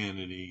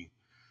Christianity,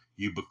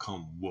 you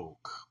become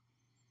woke,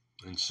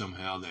 and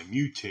somehow that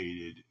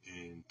mutated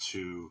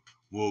into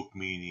woke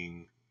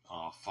meaning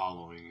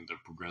following the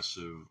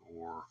progressive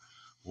or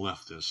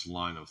leftist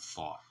line of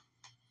thought.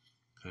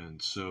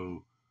 And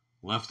so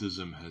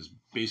leftism has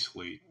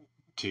basically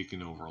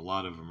taken over a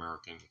lot of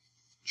American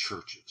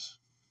churches.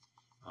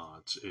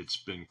 It's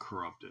been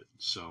corrupted.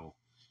 So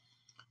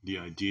the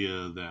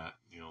idea that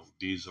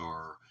these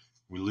are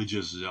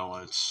religious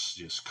zealots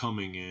just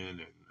coming in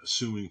and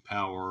assuming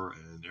power,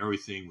 and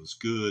everything was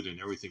good and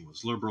everything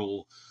was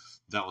liberal,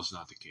 that was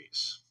not the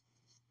case.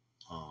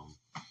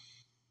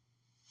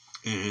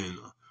 And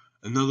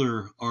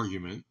another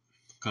argument,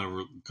 kind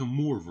of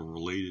more of a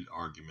related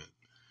argument,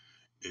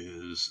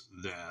 is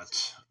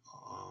that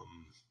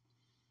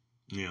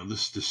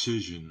this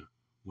decision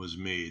was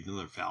made.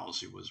 Another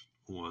fallacy was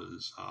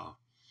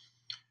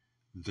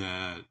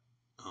that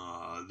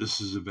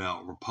this is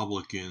about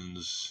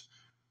Republicans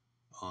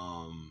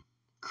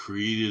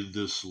created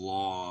this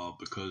law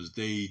because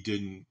they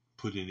didn't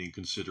put any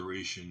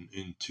consideration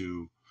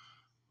into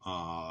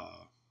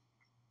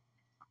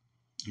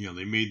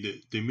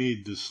they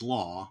made this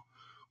law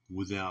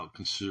without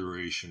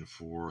consideration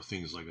for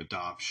things like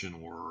adoption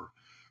or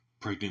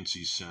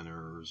pregnancy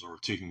centers or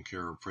taking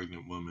care of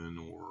pregnant women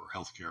or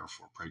health care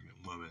for pregnant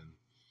women.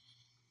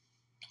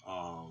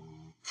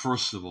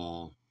 First of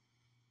all,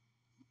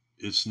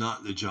 it's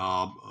not the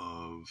job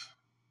of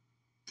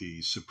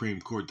the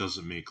Supreme Court.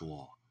 Doesn't make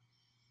law.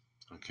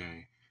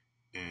 Okay,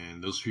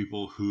 And those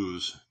people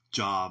whose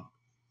job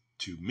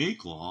to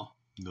make law,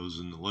 those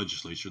in the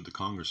legislature, the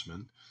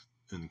congressmen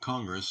in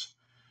Congress,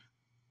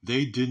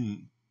 they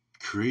didn't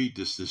create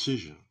this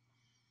decision.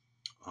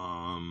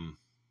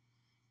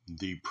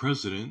 The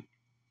president,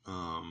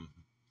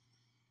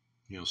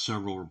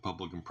 several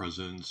Republican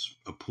presidents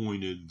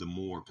appointed the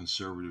more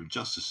conservative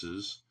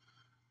justices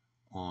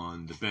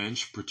on the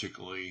bench,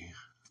 particularly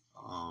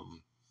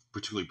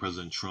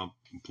President Trump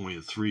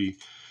appointed 3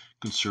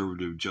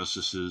 conservative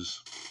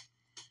justices: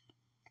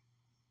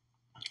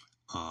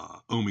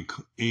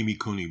 Amy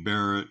Coney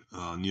Barrett,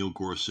 Neil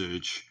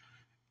Gorsuch,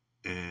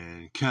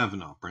 and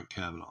Brett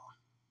Kavanaugh.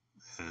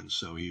 And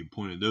so he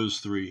appointed those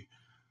 3.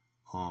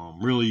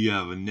 Really, you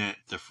have a net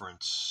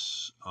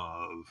difference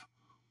of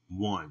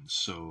 1.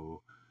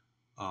 So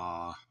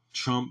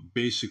Trump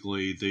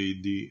basically,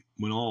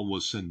 when all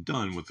was said and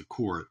done with the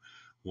court,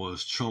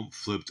 was Trump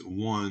flipped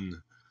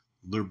 1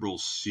 liberal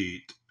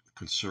seat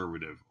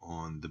conservative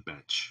on the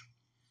bench.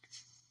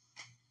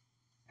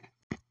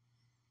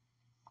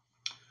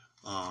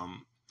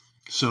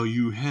 So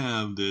you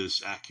have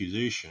this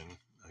accusation,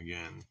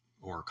 again,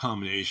 or a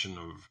combination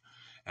of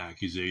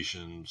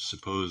accusations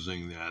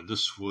supposing that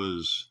this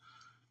was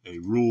a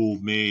rule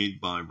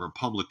made by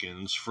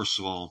Republicans. First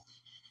of all,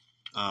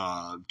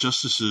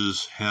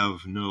 justices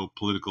have no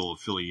political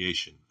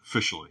affiliation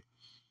officially.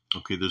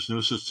 Okay, there's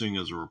no such thing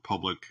as a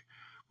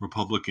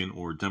Republican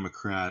or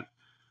Democrat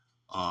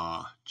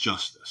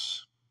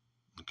justice.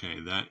 Okay,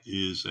 that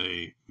is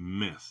a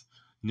myth.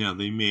 Now,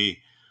 they may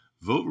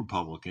vote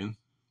Republican.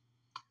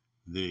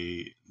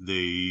 They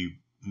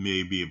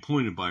may be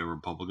appointed by a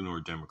Republican or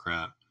a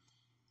Democrat,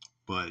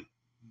 but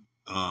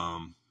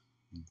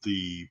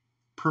the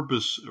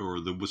purpose or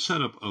the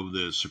setup of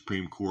the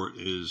Supreme Court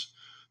is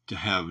to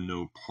have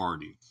no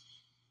party.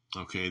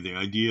 Okay, the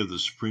idea of the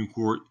Supreme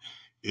Court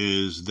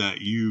is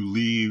that you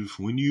leave,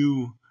 when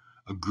you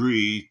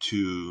agree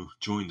to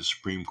join the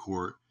Supreme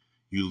Court,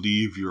 you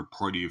leave your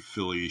party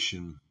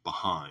affiliation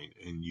behind,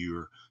 and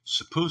you're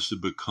supposed to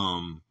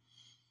become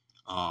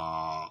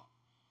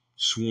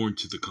sworn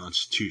to the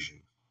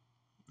Constitution.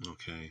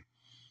 Okay.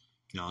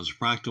 Now, as a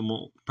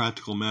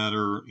practical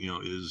matter,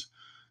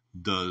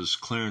 does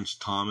Clarence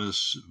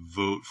Thomas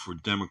vote for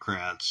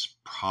Democrats?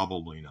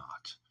 Probably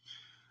not.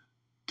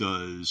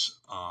 Does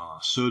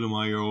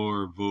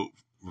Sotomayor vote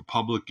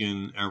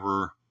Republican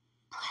ever?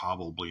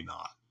 Probably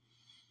not.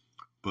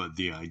 But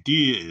the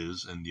idea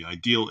is, and the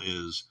ideal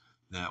is,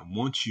 that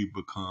once you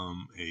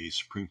become a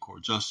Supreme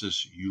Court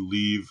justice, you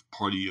leave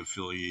party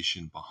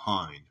affiliation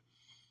behind,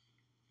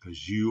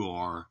 because you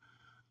are,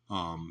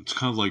 it's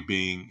kind of like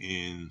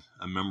being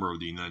a member of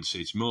the United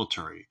States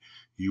military.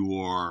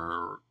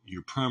 Your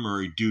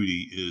primary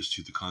duty is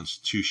to the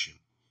Constitution.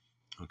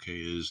 Okay,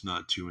 it is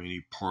not to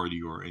any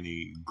party or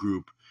any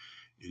group.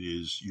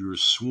 You're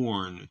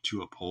sworn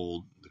to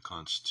uphold the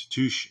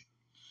Constitution.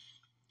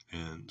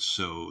 And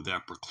so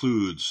that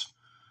precludes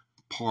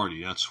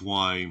party. That's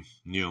why,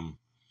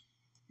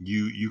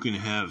 you can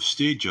have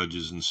state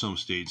judges in some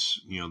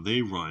states,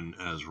 they run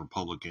as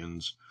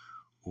Republicans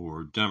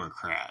or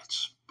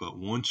Democrats. But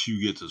once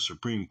you get to the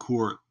Supreme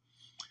Court,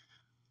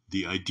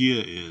 the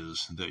idea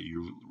is that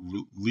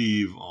you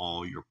leave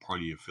all your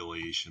party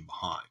affiliation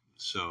behind.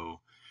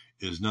 So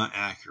it is not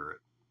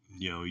accurate.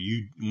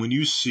 When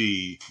you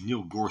see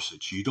Neil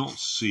Gorsuch, you don't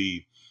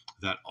see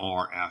that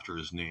R after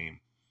his name.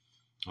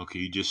 Okay,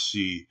 you just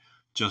see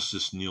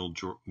Justice Neil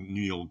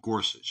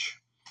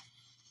Gorsuch.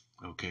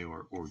 Okay,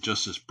 or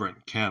Justice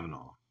Brett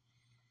Kavanaugh,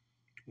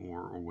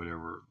 or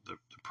whatever the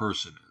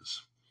person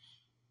is.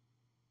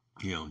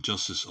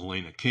 Justice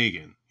Elena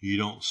Kagan. You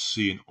don't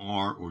see an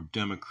R or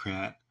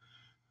Democrat,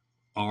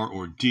 R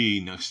or D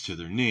next to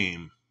their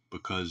name,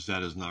 because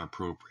that is not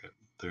appropriate.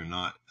 They're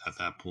not at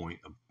that point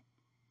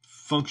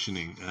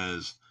functioning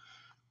as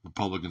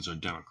Republicans or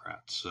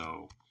Democrats.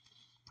 So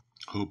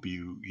hope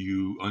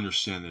you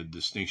understand the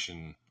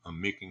distinction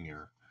I'm making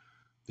here.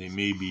 They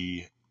may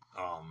be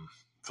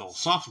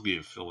philosophically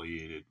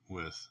affiliated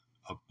with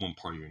one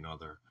party or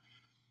another,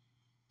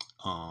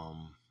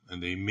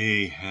 and they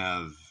may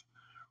have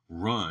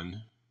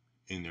run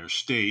in their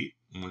state,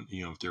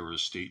 if they were a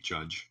state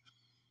judge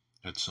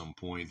at some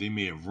point, they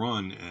may have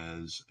run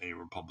as a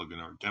Republican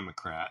or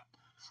Democrat.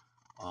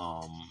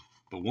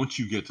 But once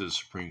you get to the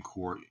Supreme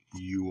Court,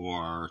 you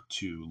are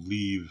to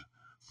leave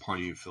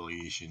party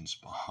affiliations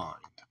behind.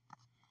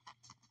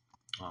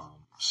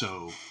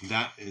 So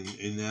that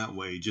in that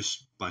way,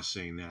 just by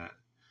saying that,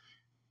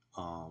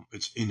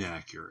 it's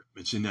inaccurate.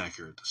 It's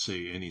inaccurate to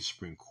say any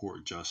Supreme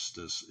Court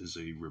justice is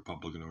a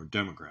Republican or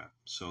Democrat.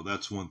 So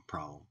that's one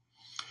problem.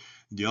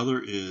 The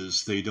other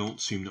is they don't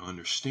seem to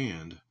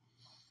understand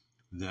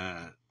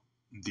that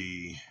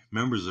the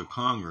members of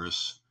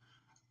Congress,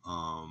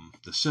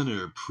 the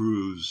Senate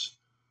approves,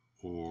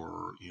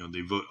 or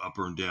they vote up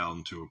or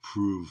down to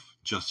approve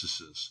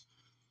justices.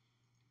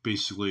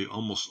 Basically,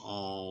 almost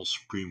all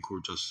Supreme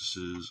Court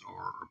justices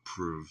are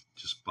approved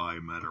just by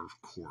a matter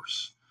of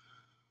course.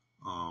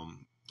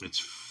 It's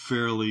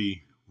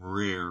fairly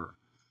rare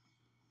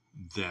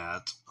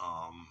that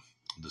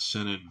the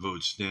Senate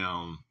votes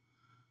down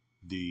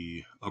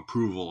the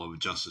approval of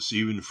justice,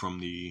 even from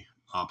the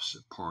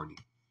opposite party.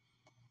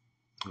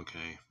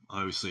 Okay,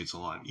 obviously it's a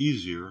lot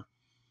easier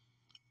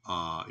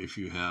if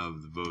you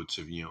have the votes.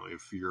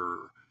 If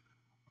your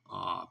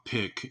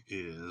pick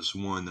is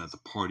one that the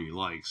party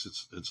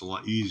likes, it's a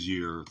lot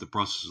easier. The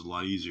process is a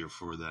lot easier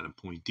for that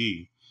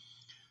appointee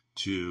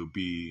to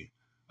be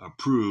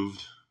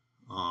approved,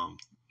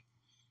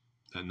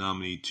 that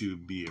nominee to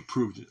be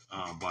approved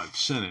by the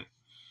Senate.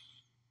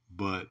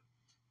 But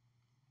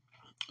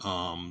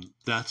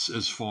that's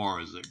as far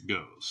as it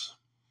goes.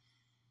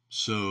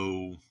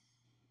 So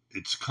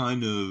it's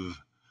kind of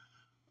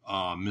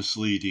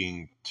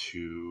misleading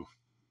to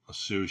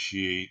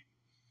associate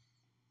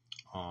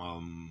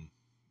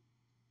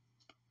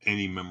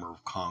any member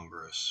of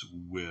Congress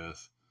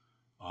with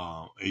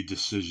a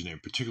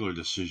particular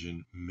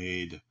decision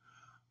made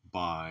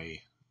by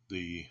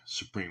the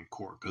Supreme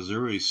Court, because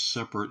they're a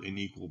separate and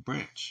equal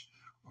branch,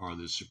 are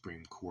the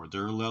Supreme Court.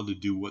 They're allowed to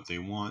do what they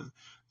want.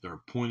 They're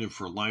appointed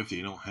for life.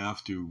 They don't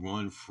have to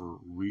run for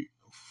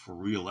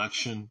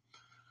re-election.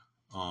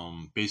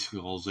 Basically,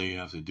 all they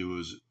have to do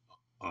is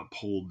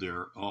uphold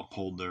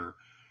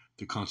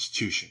the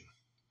Constitution.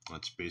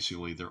 That's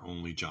basically their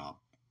only job.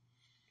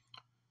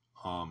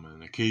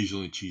 And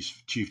occasionally,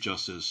 Chief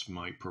Justice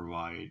might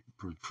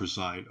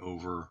preside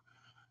over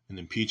an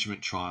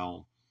impeachment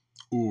trial,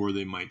 or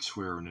they might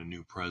swear in a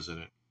new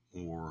president,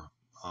 or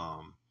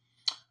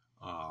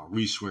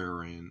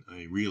re-swear in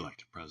a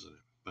re-elected president.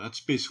 But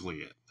that's basically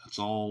it. That's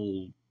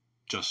all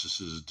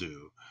justices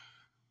do.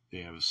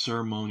 They have a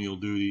ceremonial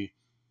duty.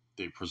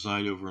 They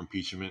preside over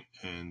impeachment,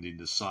 and they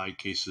decide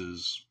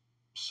cases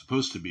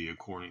supposed to be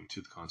according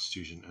to the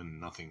Constitution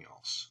and nothing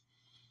else.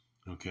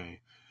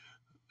 Okay,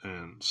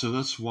 and so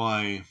that's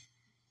why,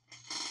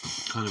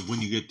 kind of,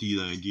 when you get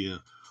the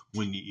idea,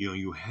 when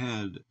you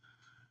had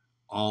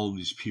all of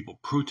these people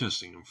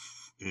protesting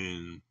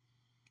in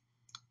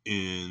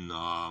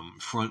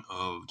front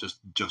of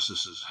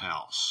Justice's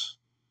house.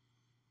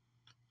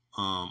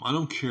 I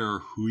don't care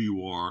who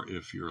you are,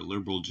 if you're a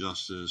liberal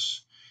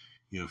justice,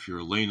 if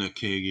you're Elena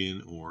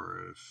Kagan, or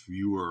if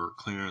you are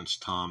Clarence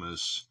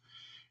Thomas,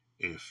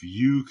 if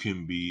you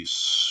can be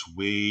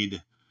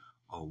swayed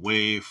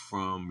away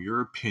from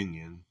your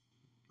opinion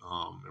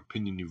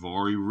you've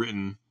already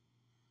written,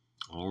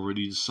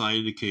 already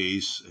decided the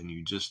case, and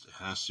you just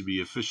has to be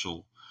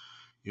official.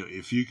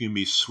 If you can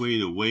be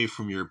swayed away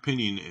from your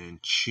opinion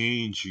and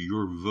change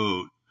your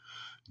vote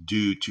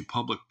due to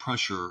public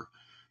pressure,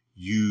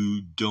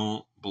 you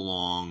don't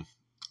belong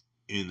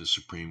in the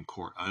Supreme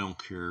Court. I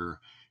don't care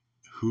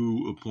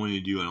who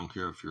appointed you. I don't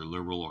care if you're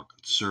liberal or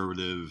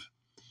conservative.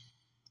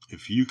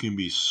 If you can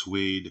be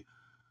swayed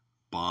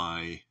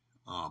by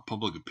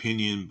public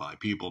opinion, by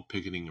people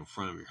picketing in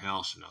front of your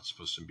house, they're not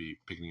supposed to be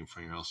picketing in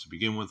front of your house to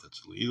begin with.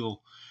 That's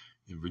illegal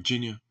in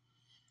Virginia.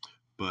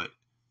 But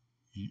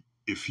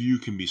if you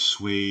can be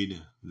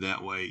swayed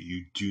that way,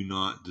 you do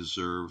not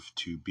deserve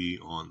to be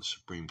on the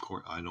Supreme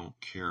Court. I don't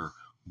care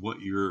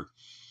what your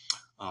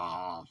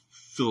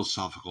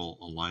philosophical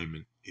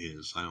alignment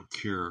is. I don't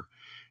care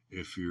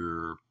if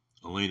you're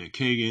Elena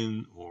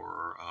Kagan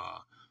or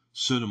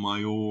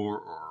Sotomayor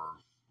or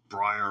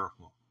Breyer.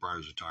 Well,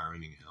 Breyer's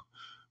retiring anyhow.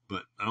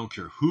 But I don't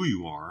care who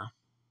you are.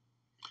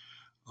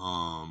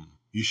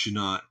 You should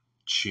not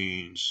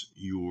change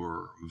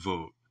your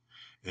vote.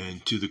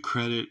 And to the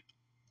credit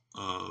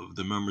of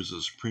the members of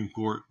the Supreme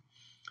Court,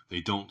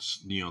 they didn't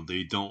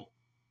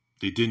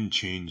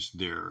change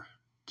their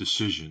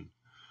decision.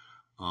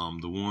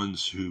 The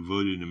ones who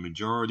voted a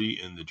majority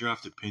in the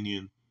draft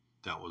opinion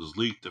that was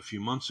leaked a few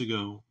months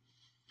ago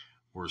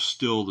were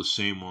still the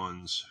same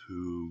ones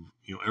who,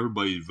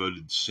 everybody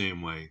voted the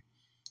same way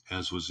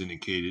as was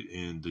indicated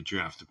in the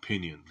draft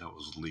opinion that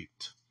was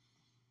leaked.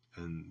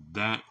 And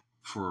that,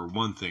 for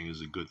one thing, is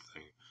a good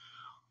thing.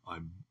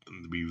 I'd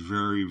be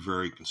very,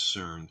 very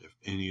concerned if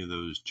any of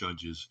those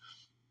judges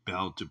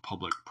bowed to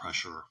public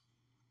pressure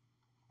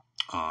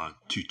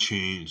to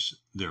change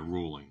their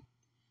ruling.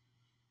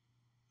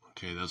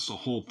 Okay, that's the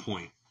whole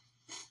point.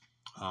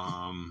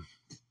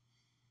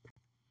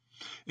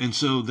 And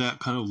so that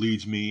kind of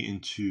leads me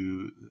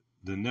into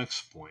the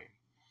next point.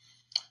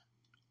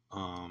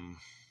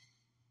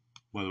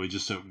 By the way,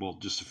 just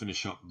to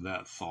finish up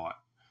that thought,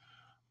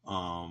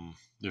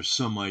 there's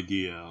some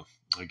idea,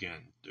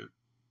 again,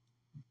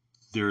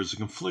 there's a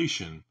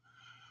conflation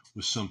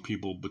with some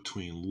people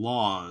between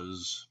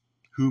laws,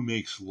 who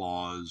makes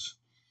laws,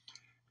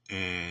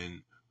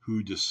 and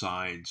who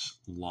decides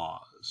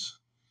laws.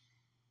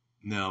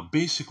 Now,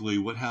 basically,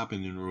 what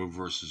happened in Roe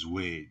versus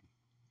Wade,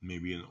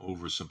 maybe an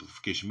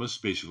oversimplification, but that's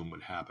basically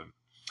what happened.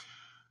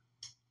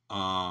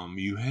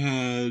 You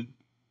had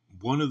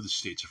one of the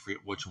states, I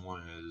forget which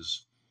one it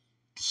is,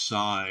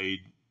 decide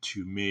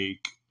to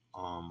make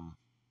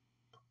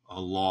a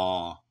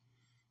law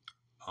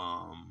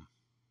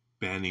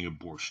banning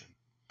abortion.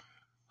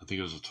 I think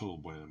it was a total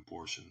ban on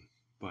abortion,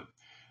 but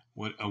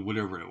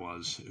whatever it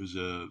was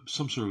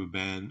some sort of a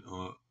ban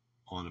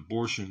on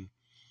abortion.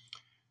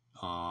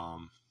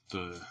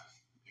 The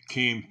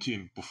came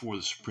to before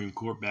the Supreme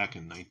Court back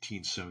in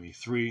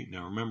 1973.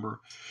 Now remember,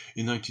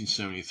 in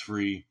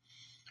 1973,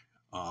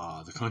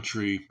 the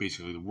country,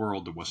 basically the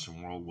world, the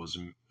Western world, was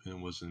in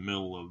the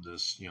middle of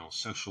this,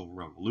 sexual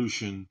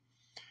revolution,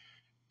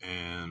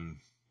 and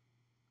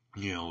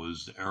it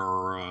was the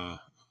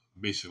era,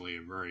 basically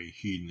a very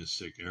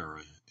hedonistic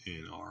era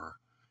in our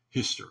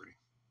history,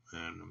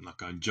 and I'm not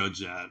going to judge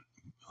that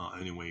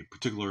any way in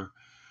particular,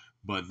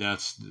 but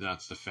that's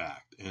the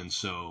fact, and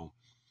so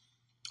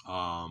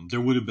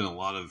there would have been a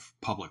lot of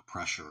public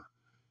pressure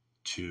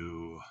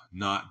to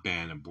not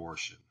ban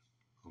abortion,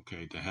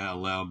 okay, to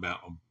allow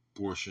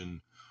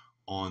abortion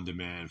on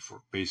demand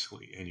for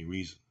basically any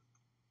reason.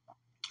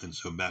 And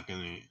so back in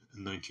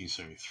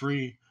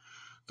 1973,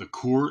 the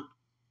court,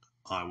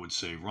 I would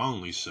say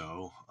wrongly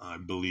so, I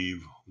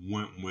believe,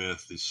 went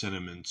with the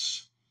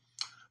sentiments,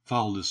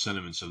 followed the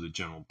sentiments of the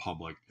general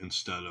public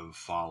instead of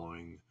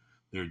following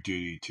their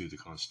duty to the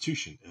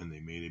Constitution, and they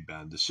made a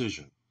bad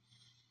decision.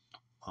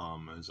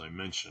 As I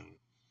mentioned,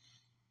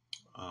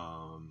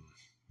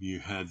 you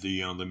had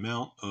the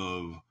amount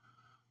of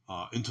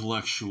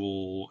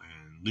intellectual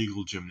and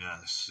legal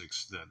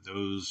gymnastics that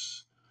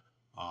those,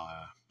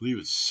 I believe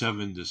it's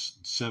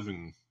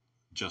seven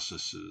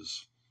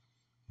justices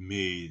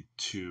made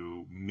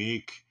to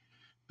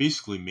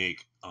basically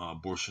make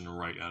abortion a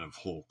right out of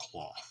whole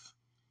cloth,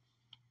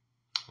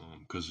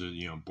 because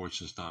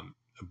abortion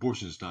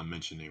is not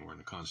mentioned anywhere in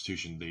the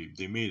Constitution.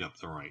 They made up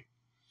the right,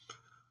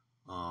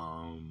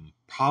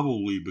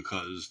 probably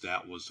because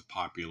that was the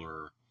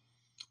popular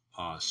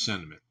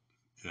sentiment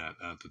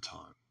at the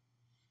time.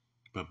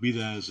 But be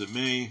that as it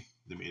may,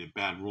 they made a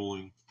bad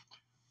ruling.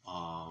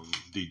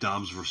 The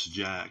Dobbs versus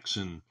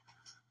Jackson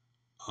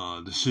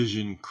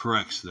decision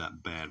corrects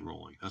that bad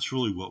ruling. That's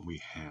really what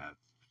we had.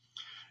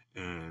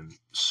 And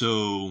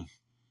so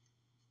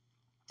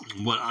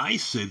what I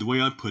say, the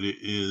way I put it,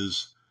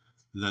 is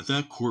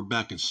that court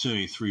back in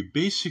 73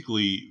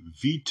 basically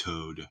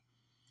vetoed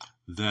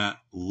that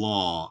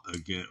law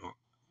again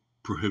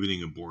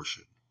prohibiting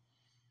abortion.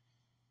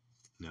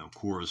 Now, of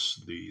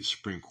course, the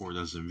Supreme Court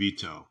doesn't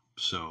veto,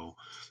 so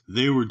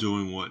they were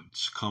doing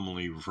what's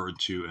commonly referred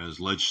to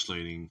as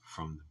legislating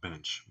from the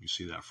bench. You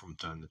see that from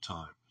time to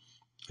time.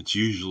 It's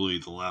usually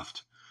the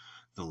left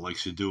that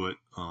likes to do it.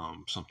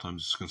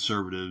 Sometimes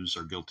conservatives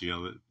are guilty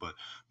of it, but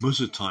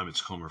most of the time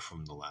it's coming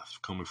from the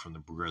left, coming from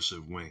the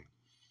progressive wing.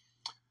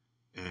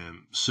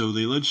 And so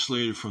they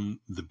legislated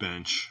from the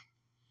bench.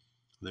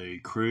 They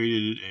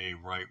created a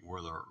right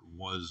where there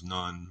was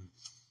none,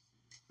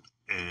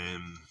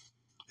 and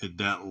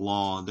that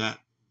law, that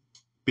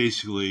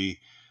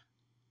basically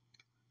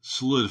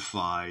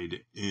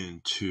solidified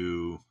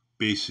into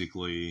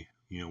basically,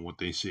 what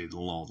they say the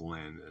law of the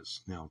land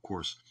is. Now, of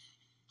course,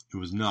 it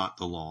was not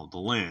the law of the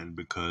land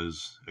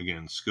because,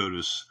 again,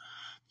 SCOTUS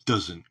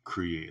doesn't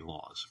create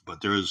laws.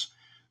 But there's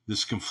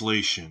this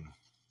conflation,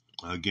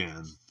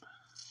 again,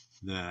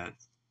 that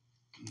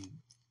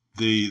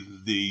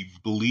they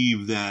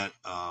believe that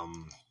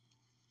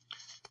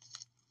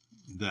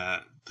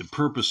that the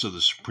purpose of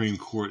the Supreme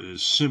Court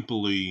is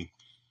simply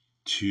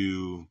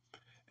to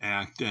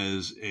act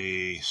as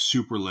a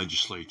super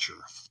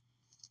legislature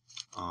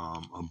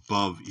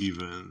above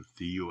even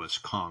the U.S.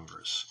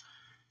 Congress.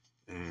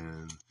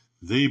 And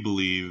they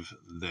believe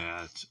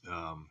that,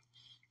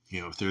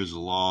 if there's a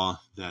law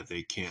that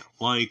they can't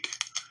like,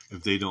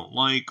 if they don't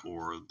like,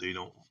 or they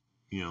don't,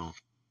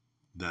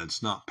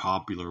 that's not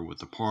popular with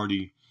the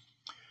party,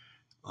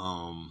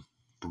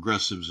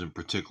 progressives in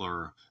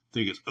particular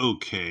think it's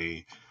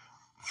okay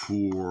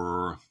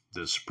for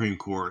the Supreme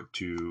Court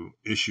to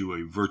issue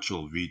a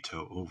virtual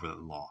veto over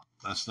that law.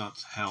 That's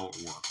not how it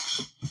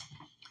works.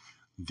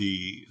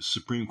 The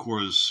Supreme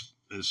Court is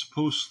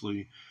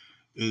supposedly,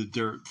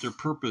 their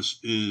purpose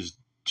is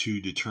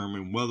to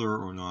determine whether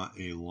or not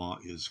a law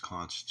is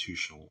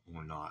constitutional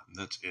or not. And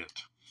that's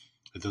it.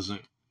 It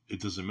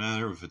doesn't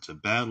matter if it's a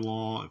bad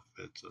law, if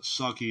it's a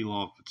sucky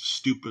law, if it's a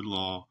stupid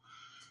law.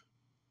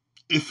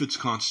 If it's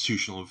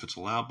constitutional, if it's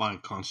allowed by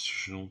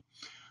constitutional,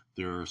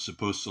 they're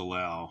supposed to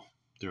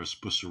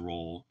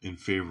roll in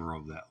favor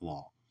of that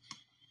law.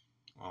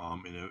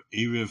 And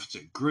even if it's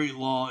a great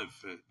law,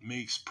 if it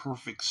makes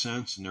perfect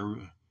sense, and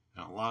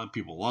a lot of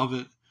people love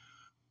it,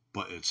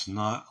 but it's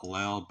not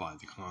allowed by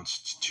the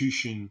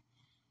Constitution,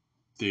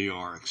 they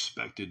are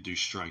expected to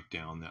strike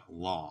down that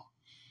law.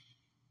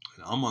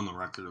 And I'm on the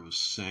record of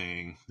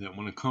saying that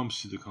when it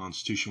comes to the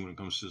Constitution, when it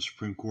comes to the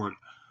Supreme Court,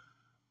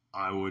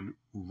 I would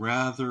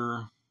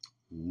rather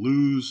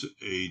lose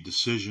a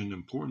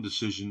important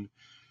decision,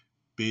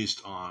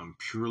 based on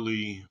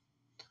purely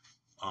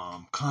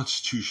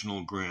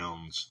constitutional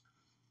grounds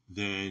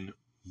than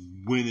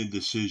win a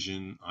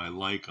decision I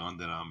like on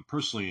that I'm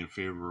personally in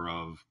favor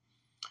of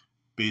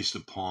based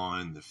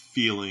upon the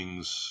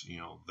feelings,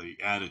 the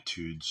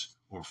attitudes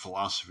or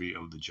philosophy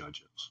of the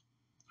judges.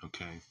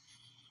 Okay?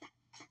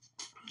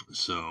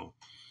 So,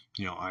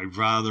 I'd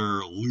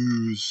rather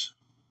lose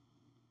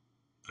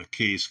a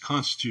case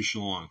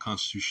on a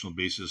constitutional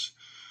basis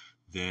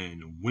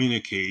than win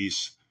a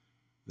case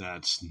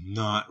that's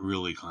not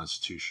really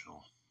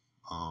constitutional.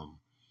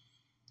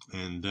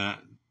 And that,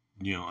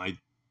 I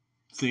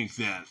think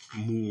that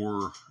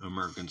more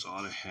Americans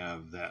ought to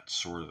have that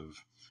sort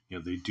of,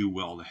 they do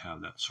well to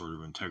have that sort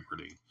of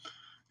integrity.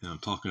 And I'm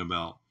talking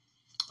about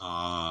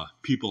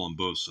people on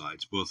both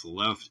sides, both the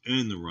left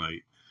and the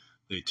right.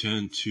 They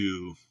tend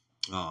to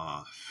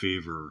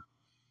favor,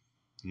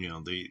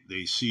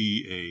 they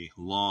see a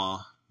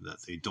law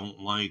that they don't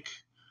like,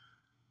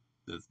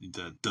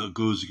 that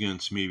goes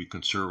against maybe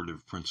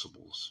conservative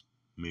principles.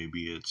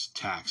 Maybe it's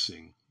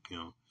taxing,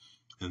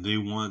 and they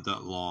want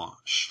that law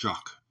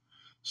struck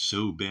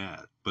so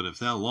bad. But if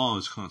that law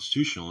is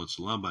constitutional, it's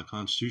allowed by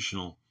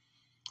constitutional,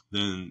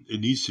 then it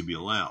needs to be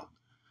allowed.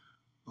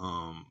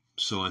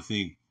 So I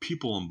think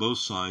people on both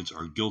sides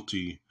are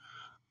guilty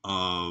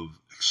of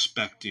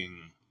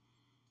expecting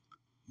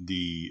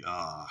the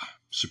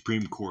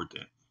Supreme Court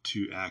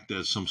to act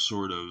as some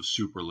sort of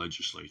super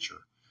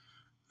legislature.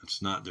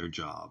 That's not their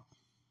job.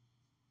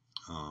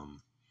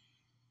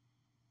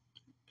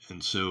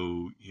 And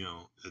so,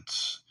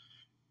 it's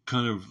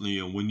kind of,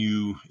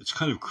 it's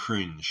kind of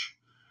cringe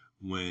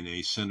when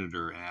a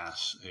senator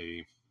asks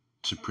a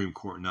Supreme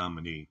Court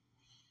nominee,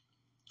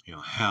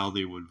 how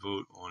they would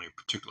vote on a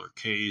particular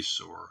case,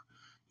 or,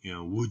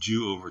 would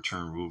you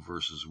overturn Roe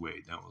versus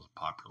Wade? That was a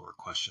popular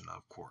question,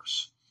 of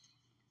course.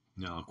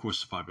 Now, of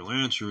course, the popular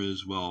answer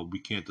is, well, we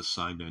can't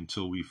decide that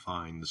until we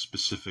find the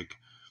specific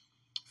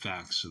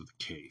facts of the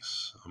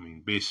case. I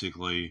mean,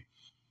 basically,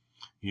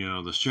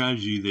 the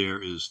strategy there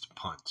is to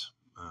punt.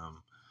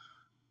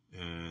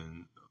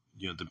 And,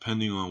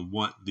 depending on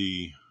what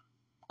the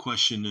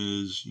question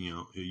is,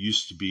 it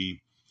used to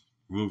be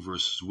Roe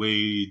versus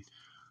Wade.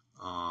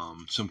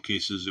 In some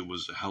cases, it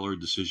was a Heller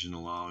decision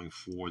allowing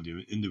for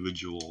the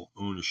individual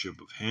ownership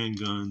of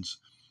handguns.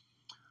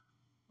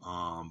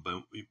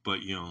 But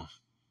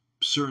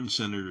certain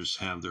senators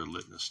have their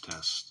litmus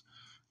test,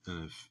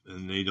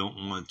 and they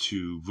don't want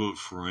to vote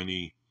for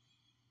any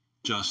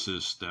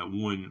justice that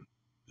wouldn't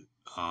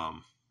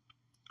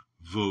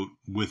vote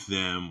with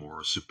them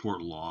or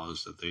support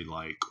laws that they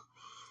like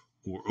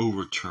or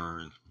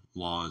overturn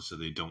laws that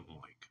they don't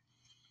like.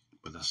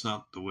 But that's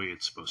not the way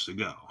it's supposed to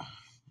go.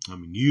 I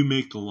mean, you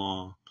make the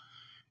law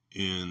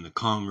in the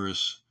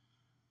Congress,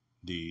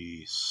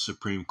 the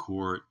Supreme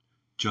Court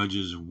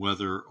judges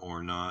whether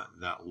or not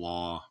that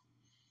law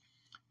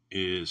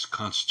is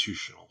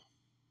constitutional,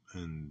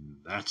 and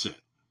that's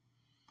it.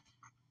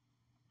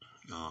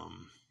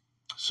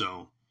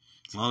 So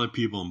a lot of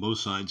people on both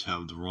sides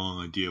have the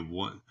wrong idea of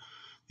what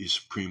the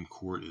Supreme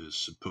Court is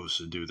supposed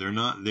to do. They're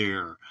not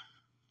there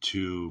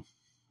to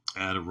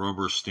add a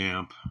rubber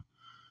stamp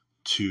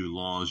to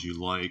laws you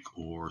like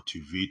or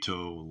to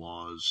veto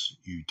laws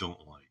you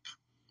don't like.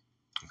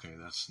 Okay,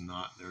 that's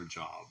not their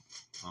job.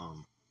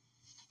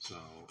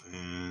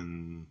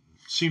 And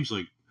it seems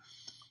like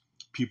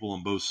people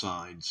on both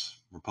sides,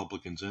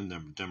 Republicans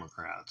and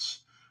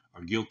Democrats,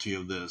 are guilty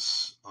of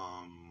this.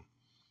 I'm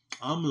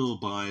a little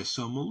biased,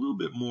 so I'm a little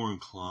bit more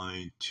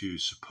inclined to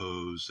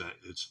suppose that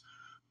it's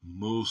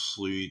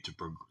mostly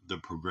the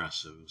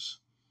progressives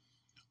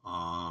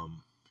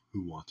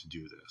who want to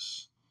do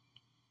this.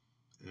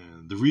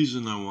 And the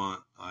reason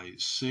I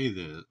say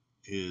that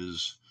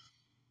is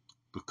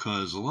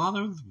because a lot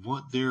of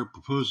what they're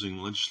proposing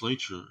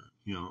legislature,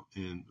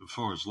 and as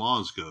far as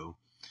laws go,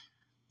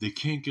 they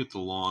can't get the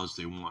laws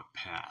they want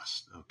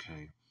passed.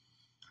 Okay,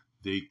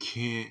 they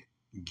can't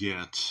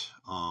get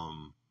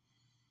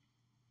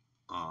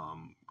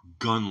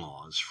gun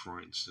laws,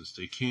 for instance.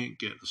 They can't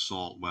get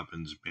assault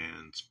weapons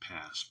bans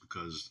passed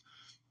because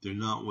they're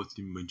not what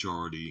the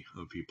majority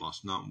of people.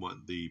 It's not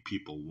what the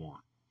people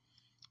want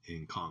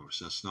in Congress.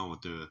 That's not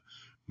what the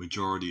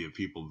majority of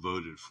people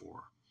voted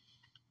for.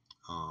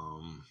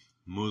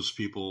 Most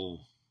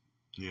people,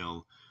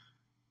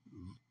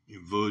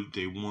 vote.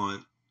 They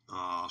want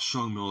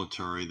strong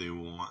military. They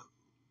want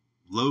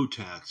low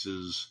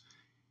taxes,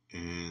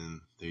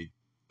 and they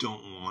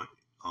don't want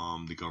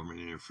the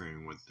government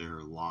interfering with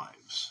their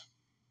lives.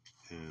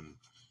 And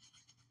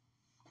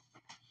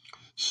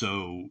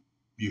so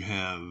you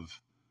have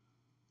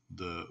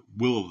the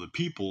will of the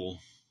people.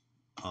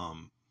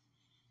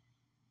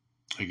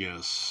 I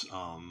guess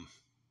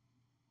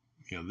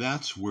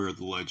that's where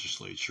the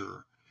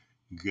legislature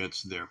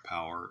gets their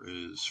power,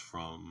 is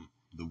from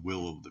the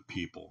will of the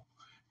people.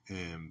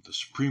 And the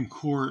Supreme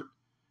Court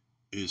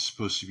is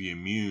supposed to be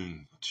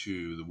immune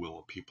to the will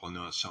of people. I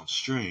know it sounds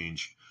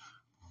strange,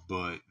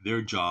 but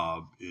their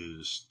job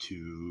is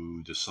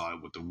to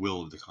decide what the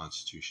will of the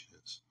Constitution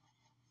is.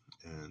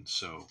 And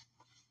so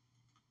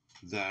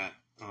that,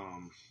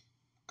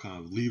 kind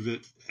of leave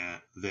it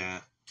at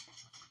that.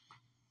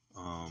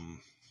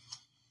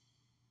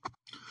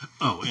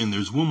 And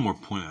there's one more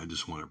point I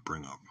just want to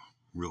bring up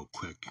real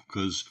quick,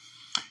 because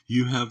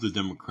you have the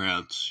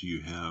Democrats,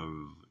 you have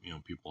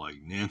people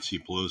like Nancy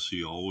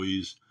Pelosi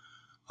always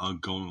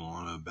going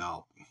on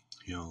about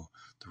the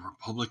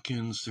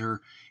Republicans,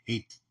 they're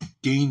a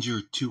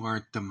danger to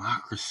our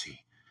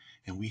democracy,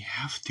 and we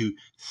have to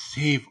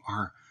save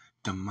our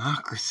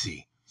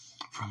democracy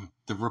from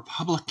the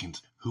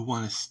Republicans who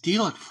want to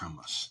steal it from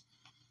us.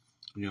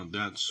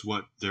 That's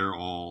what they're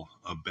all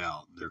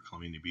about. They're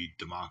claiming to be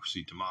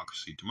democracy,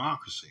 democracy,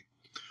 democracy.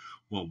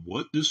 Well,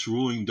 what this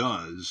ruling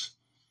does,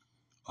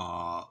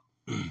 uh,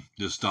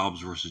 this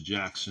Dobbs versus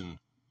Jackson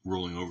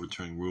ruling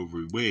overturning Roe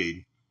v.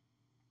 Wade,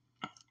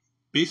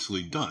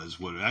 basically does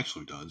what it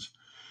actually does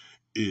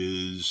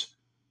is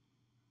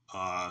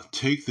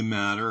take the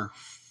matter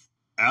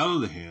out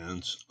of the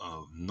hands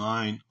of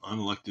 9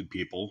 unelected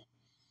people,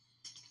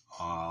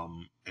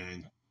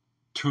 and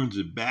turns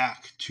it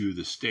back to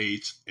the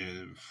states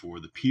and for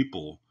the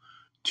people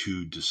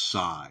to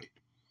decide.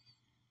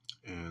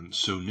 And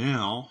so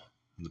now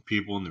the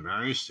people in the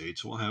various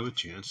states will have a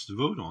chance to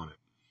vote on it.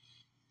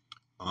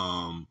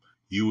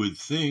 You would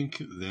think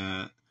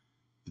that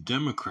the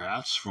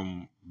Democrats,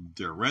 from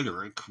their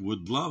rhetoric,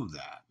 would love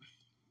that.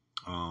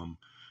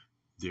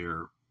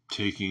 They're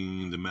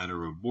taking the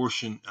matter of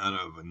abortion out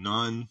of a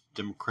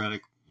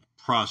non-democratic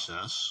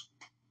process.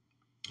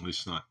 At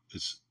least not.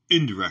 It's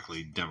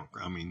indirectly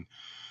Democrat. I mean,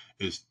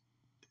 it's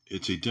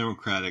a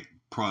democratic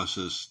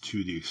process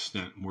to the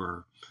extent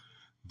where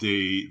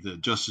the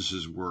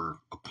justices were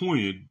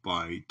appointed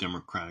by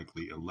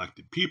democratically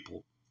elected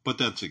people, but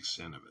that's the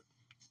extent of it.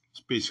 It's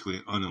basically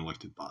an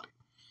unelected body.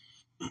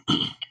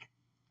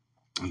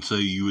 And so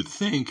you would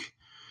think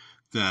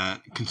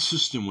that,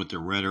 consistent with the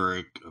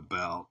rhetoric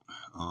about,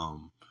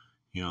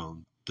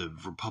 the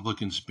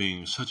Republicans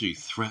being such a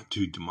threat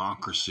to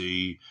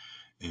democracy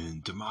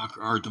and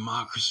our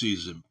democracy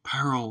is in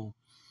peril,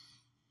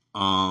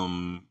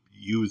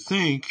 you would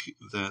think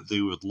that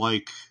they would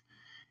like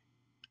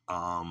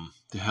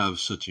to have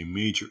such a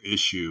major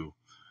issue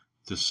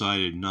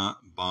decided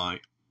not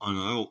by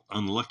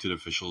unelected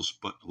officials,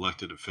 but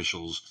elected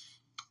officials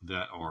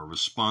that are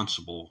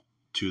responsible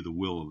to the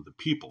will of the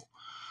people.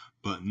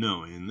 But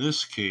no, in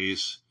this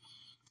case,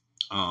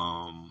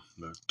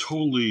 they're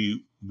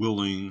totally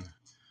willing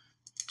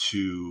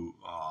to,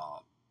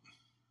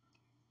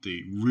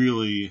 they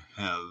really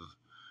have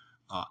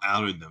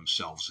outed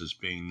themselves as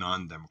being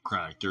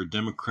non-democratic. They're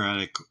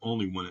democratic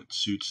only when it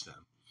suits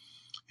them.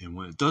 And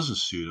when it doesn't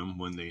suit them,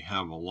 when they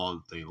have a law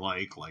that they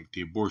like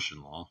the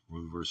abortion law,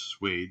 Roe versus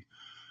Wade,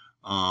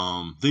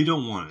 they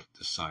don't want it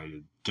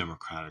decided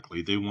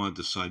democratically. They want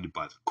it decided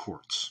by the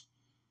courts,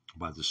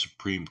 by the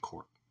Supreme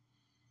Court.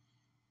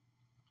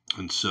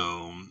 And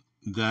so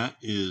that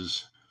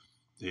is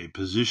a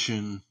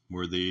position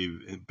where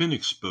they've been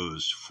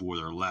exposed for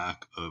their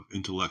lack of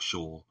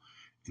intellectual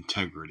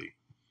integrity.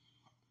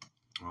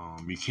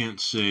 You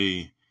can't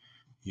say,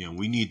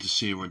 we need to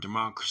save our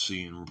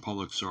democracy, and the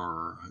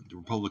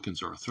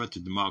Republicans are a threat to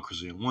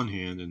democracy on one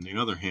hand, and on the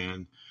other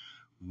hand,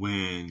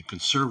 when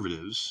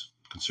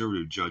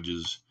conservative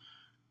judges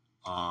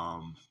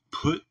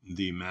put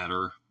the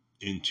matter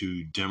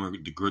into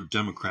the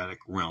democratic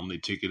realm, they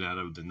take it out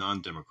of the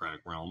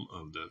non-democratic realm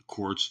of the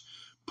courts,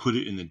 put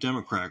it in the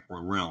democratic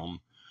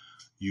realm.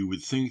 You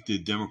would think the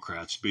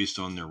Democrats, based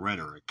on their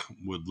rhetoric,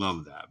 would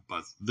love that,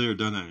 but they're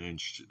not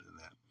interested in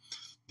that.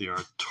 They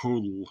are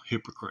total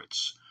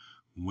hypocrites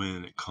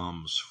when it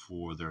comes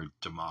for their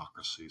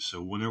democracy.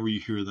 So whenever you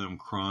hear them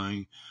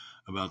crying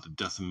about the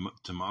death of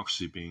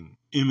democracy being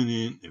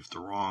imminent, if the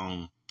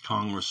wrong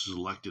Congress is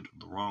elected, if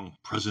the wrong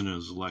president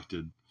is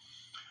elected,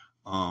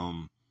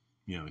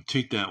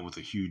 take that with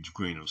a huge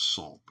grain of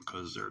salt,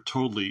 because they're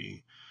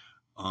totally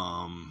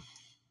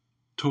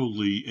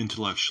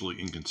intellectually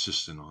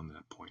inconsistent on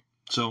that point.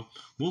 So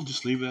we'll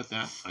just leave it at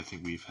that. I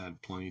think we've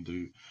had plenty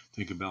to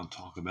think about and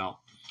talk about.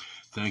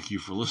 Thank you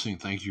for listening.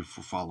 Thank you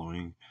for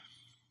following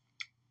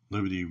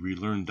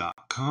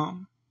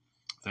LibertyRelearn.com.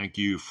 Thank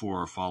you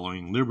for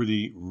following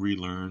Liberty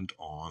Relearned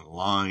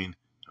online.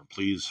 And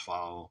please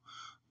follow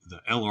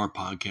the LR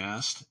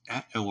Podcast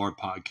at LR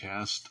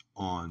Podcast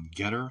on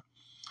Getter.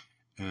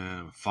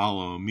 And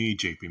follow me,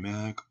 JP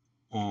Mac,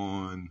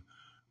 on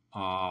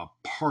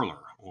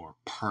Parler, or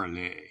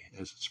Parlay,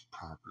 as it's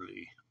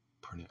properly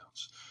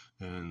pronounced.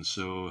 And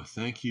so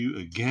thank you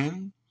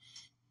again.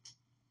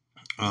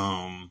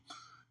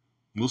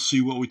 We'll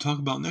see what we talk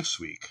about next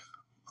week.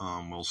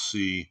 We'll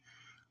see.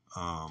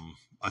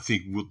 I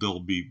think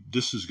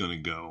this is going to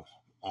go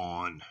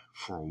on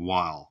for a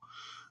while.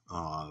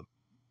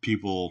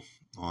 People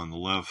on the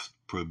left,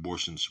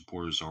 pro-abortion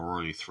supporters, are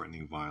already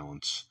threatening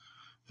violence.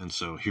 And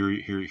so here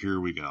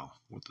we go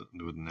with the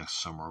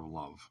next Summer of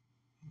Love,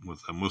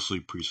 with a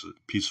mostly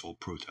peaceful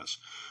protest.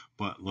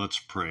 But let's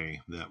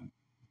pray that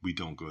we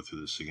don't go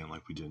through this again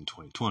like we did in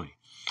 2020.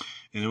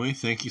 Anyway,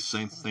 thank you.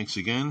 Thanks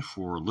again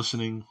for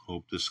listening.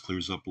 Hope this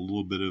clears up a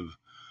little bit of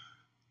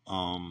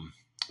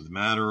the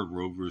matter,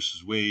 Roe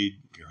versus Wade.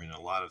 You're hearing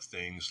a lot of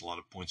things, a lot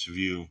of points of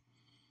view.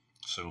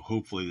 So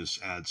hopefully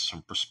this adds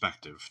some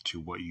perspective to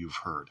what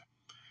you've heard.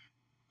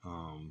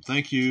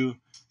 Thank you,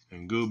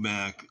 and go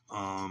back,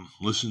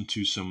 listen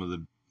to some of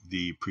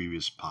the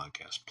previous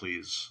podcasts,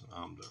 please.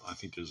 I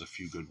think there's a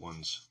few good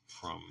ones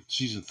from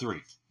season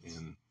 3,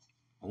 and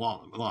a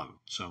lot of them.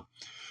 So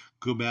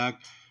go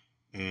back,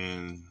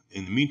 and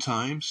in the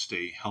meantime,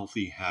 stay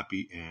healthy,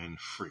 happy, and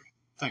free.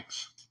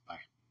 Thanks.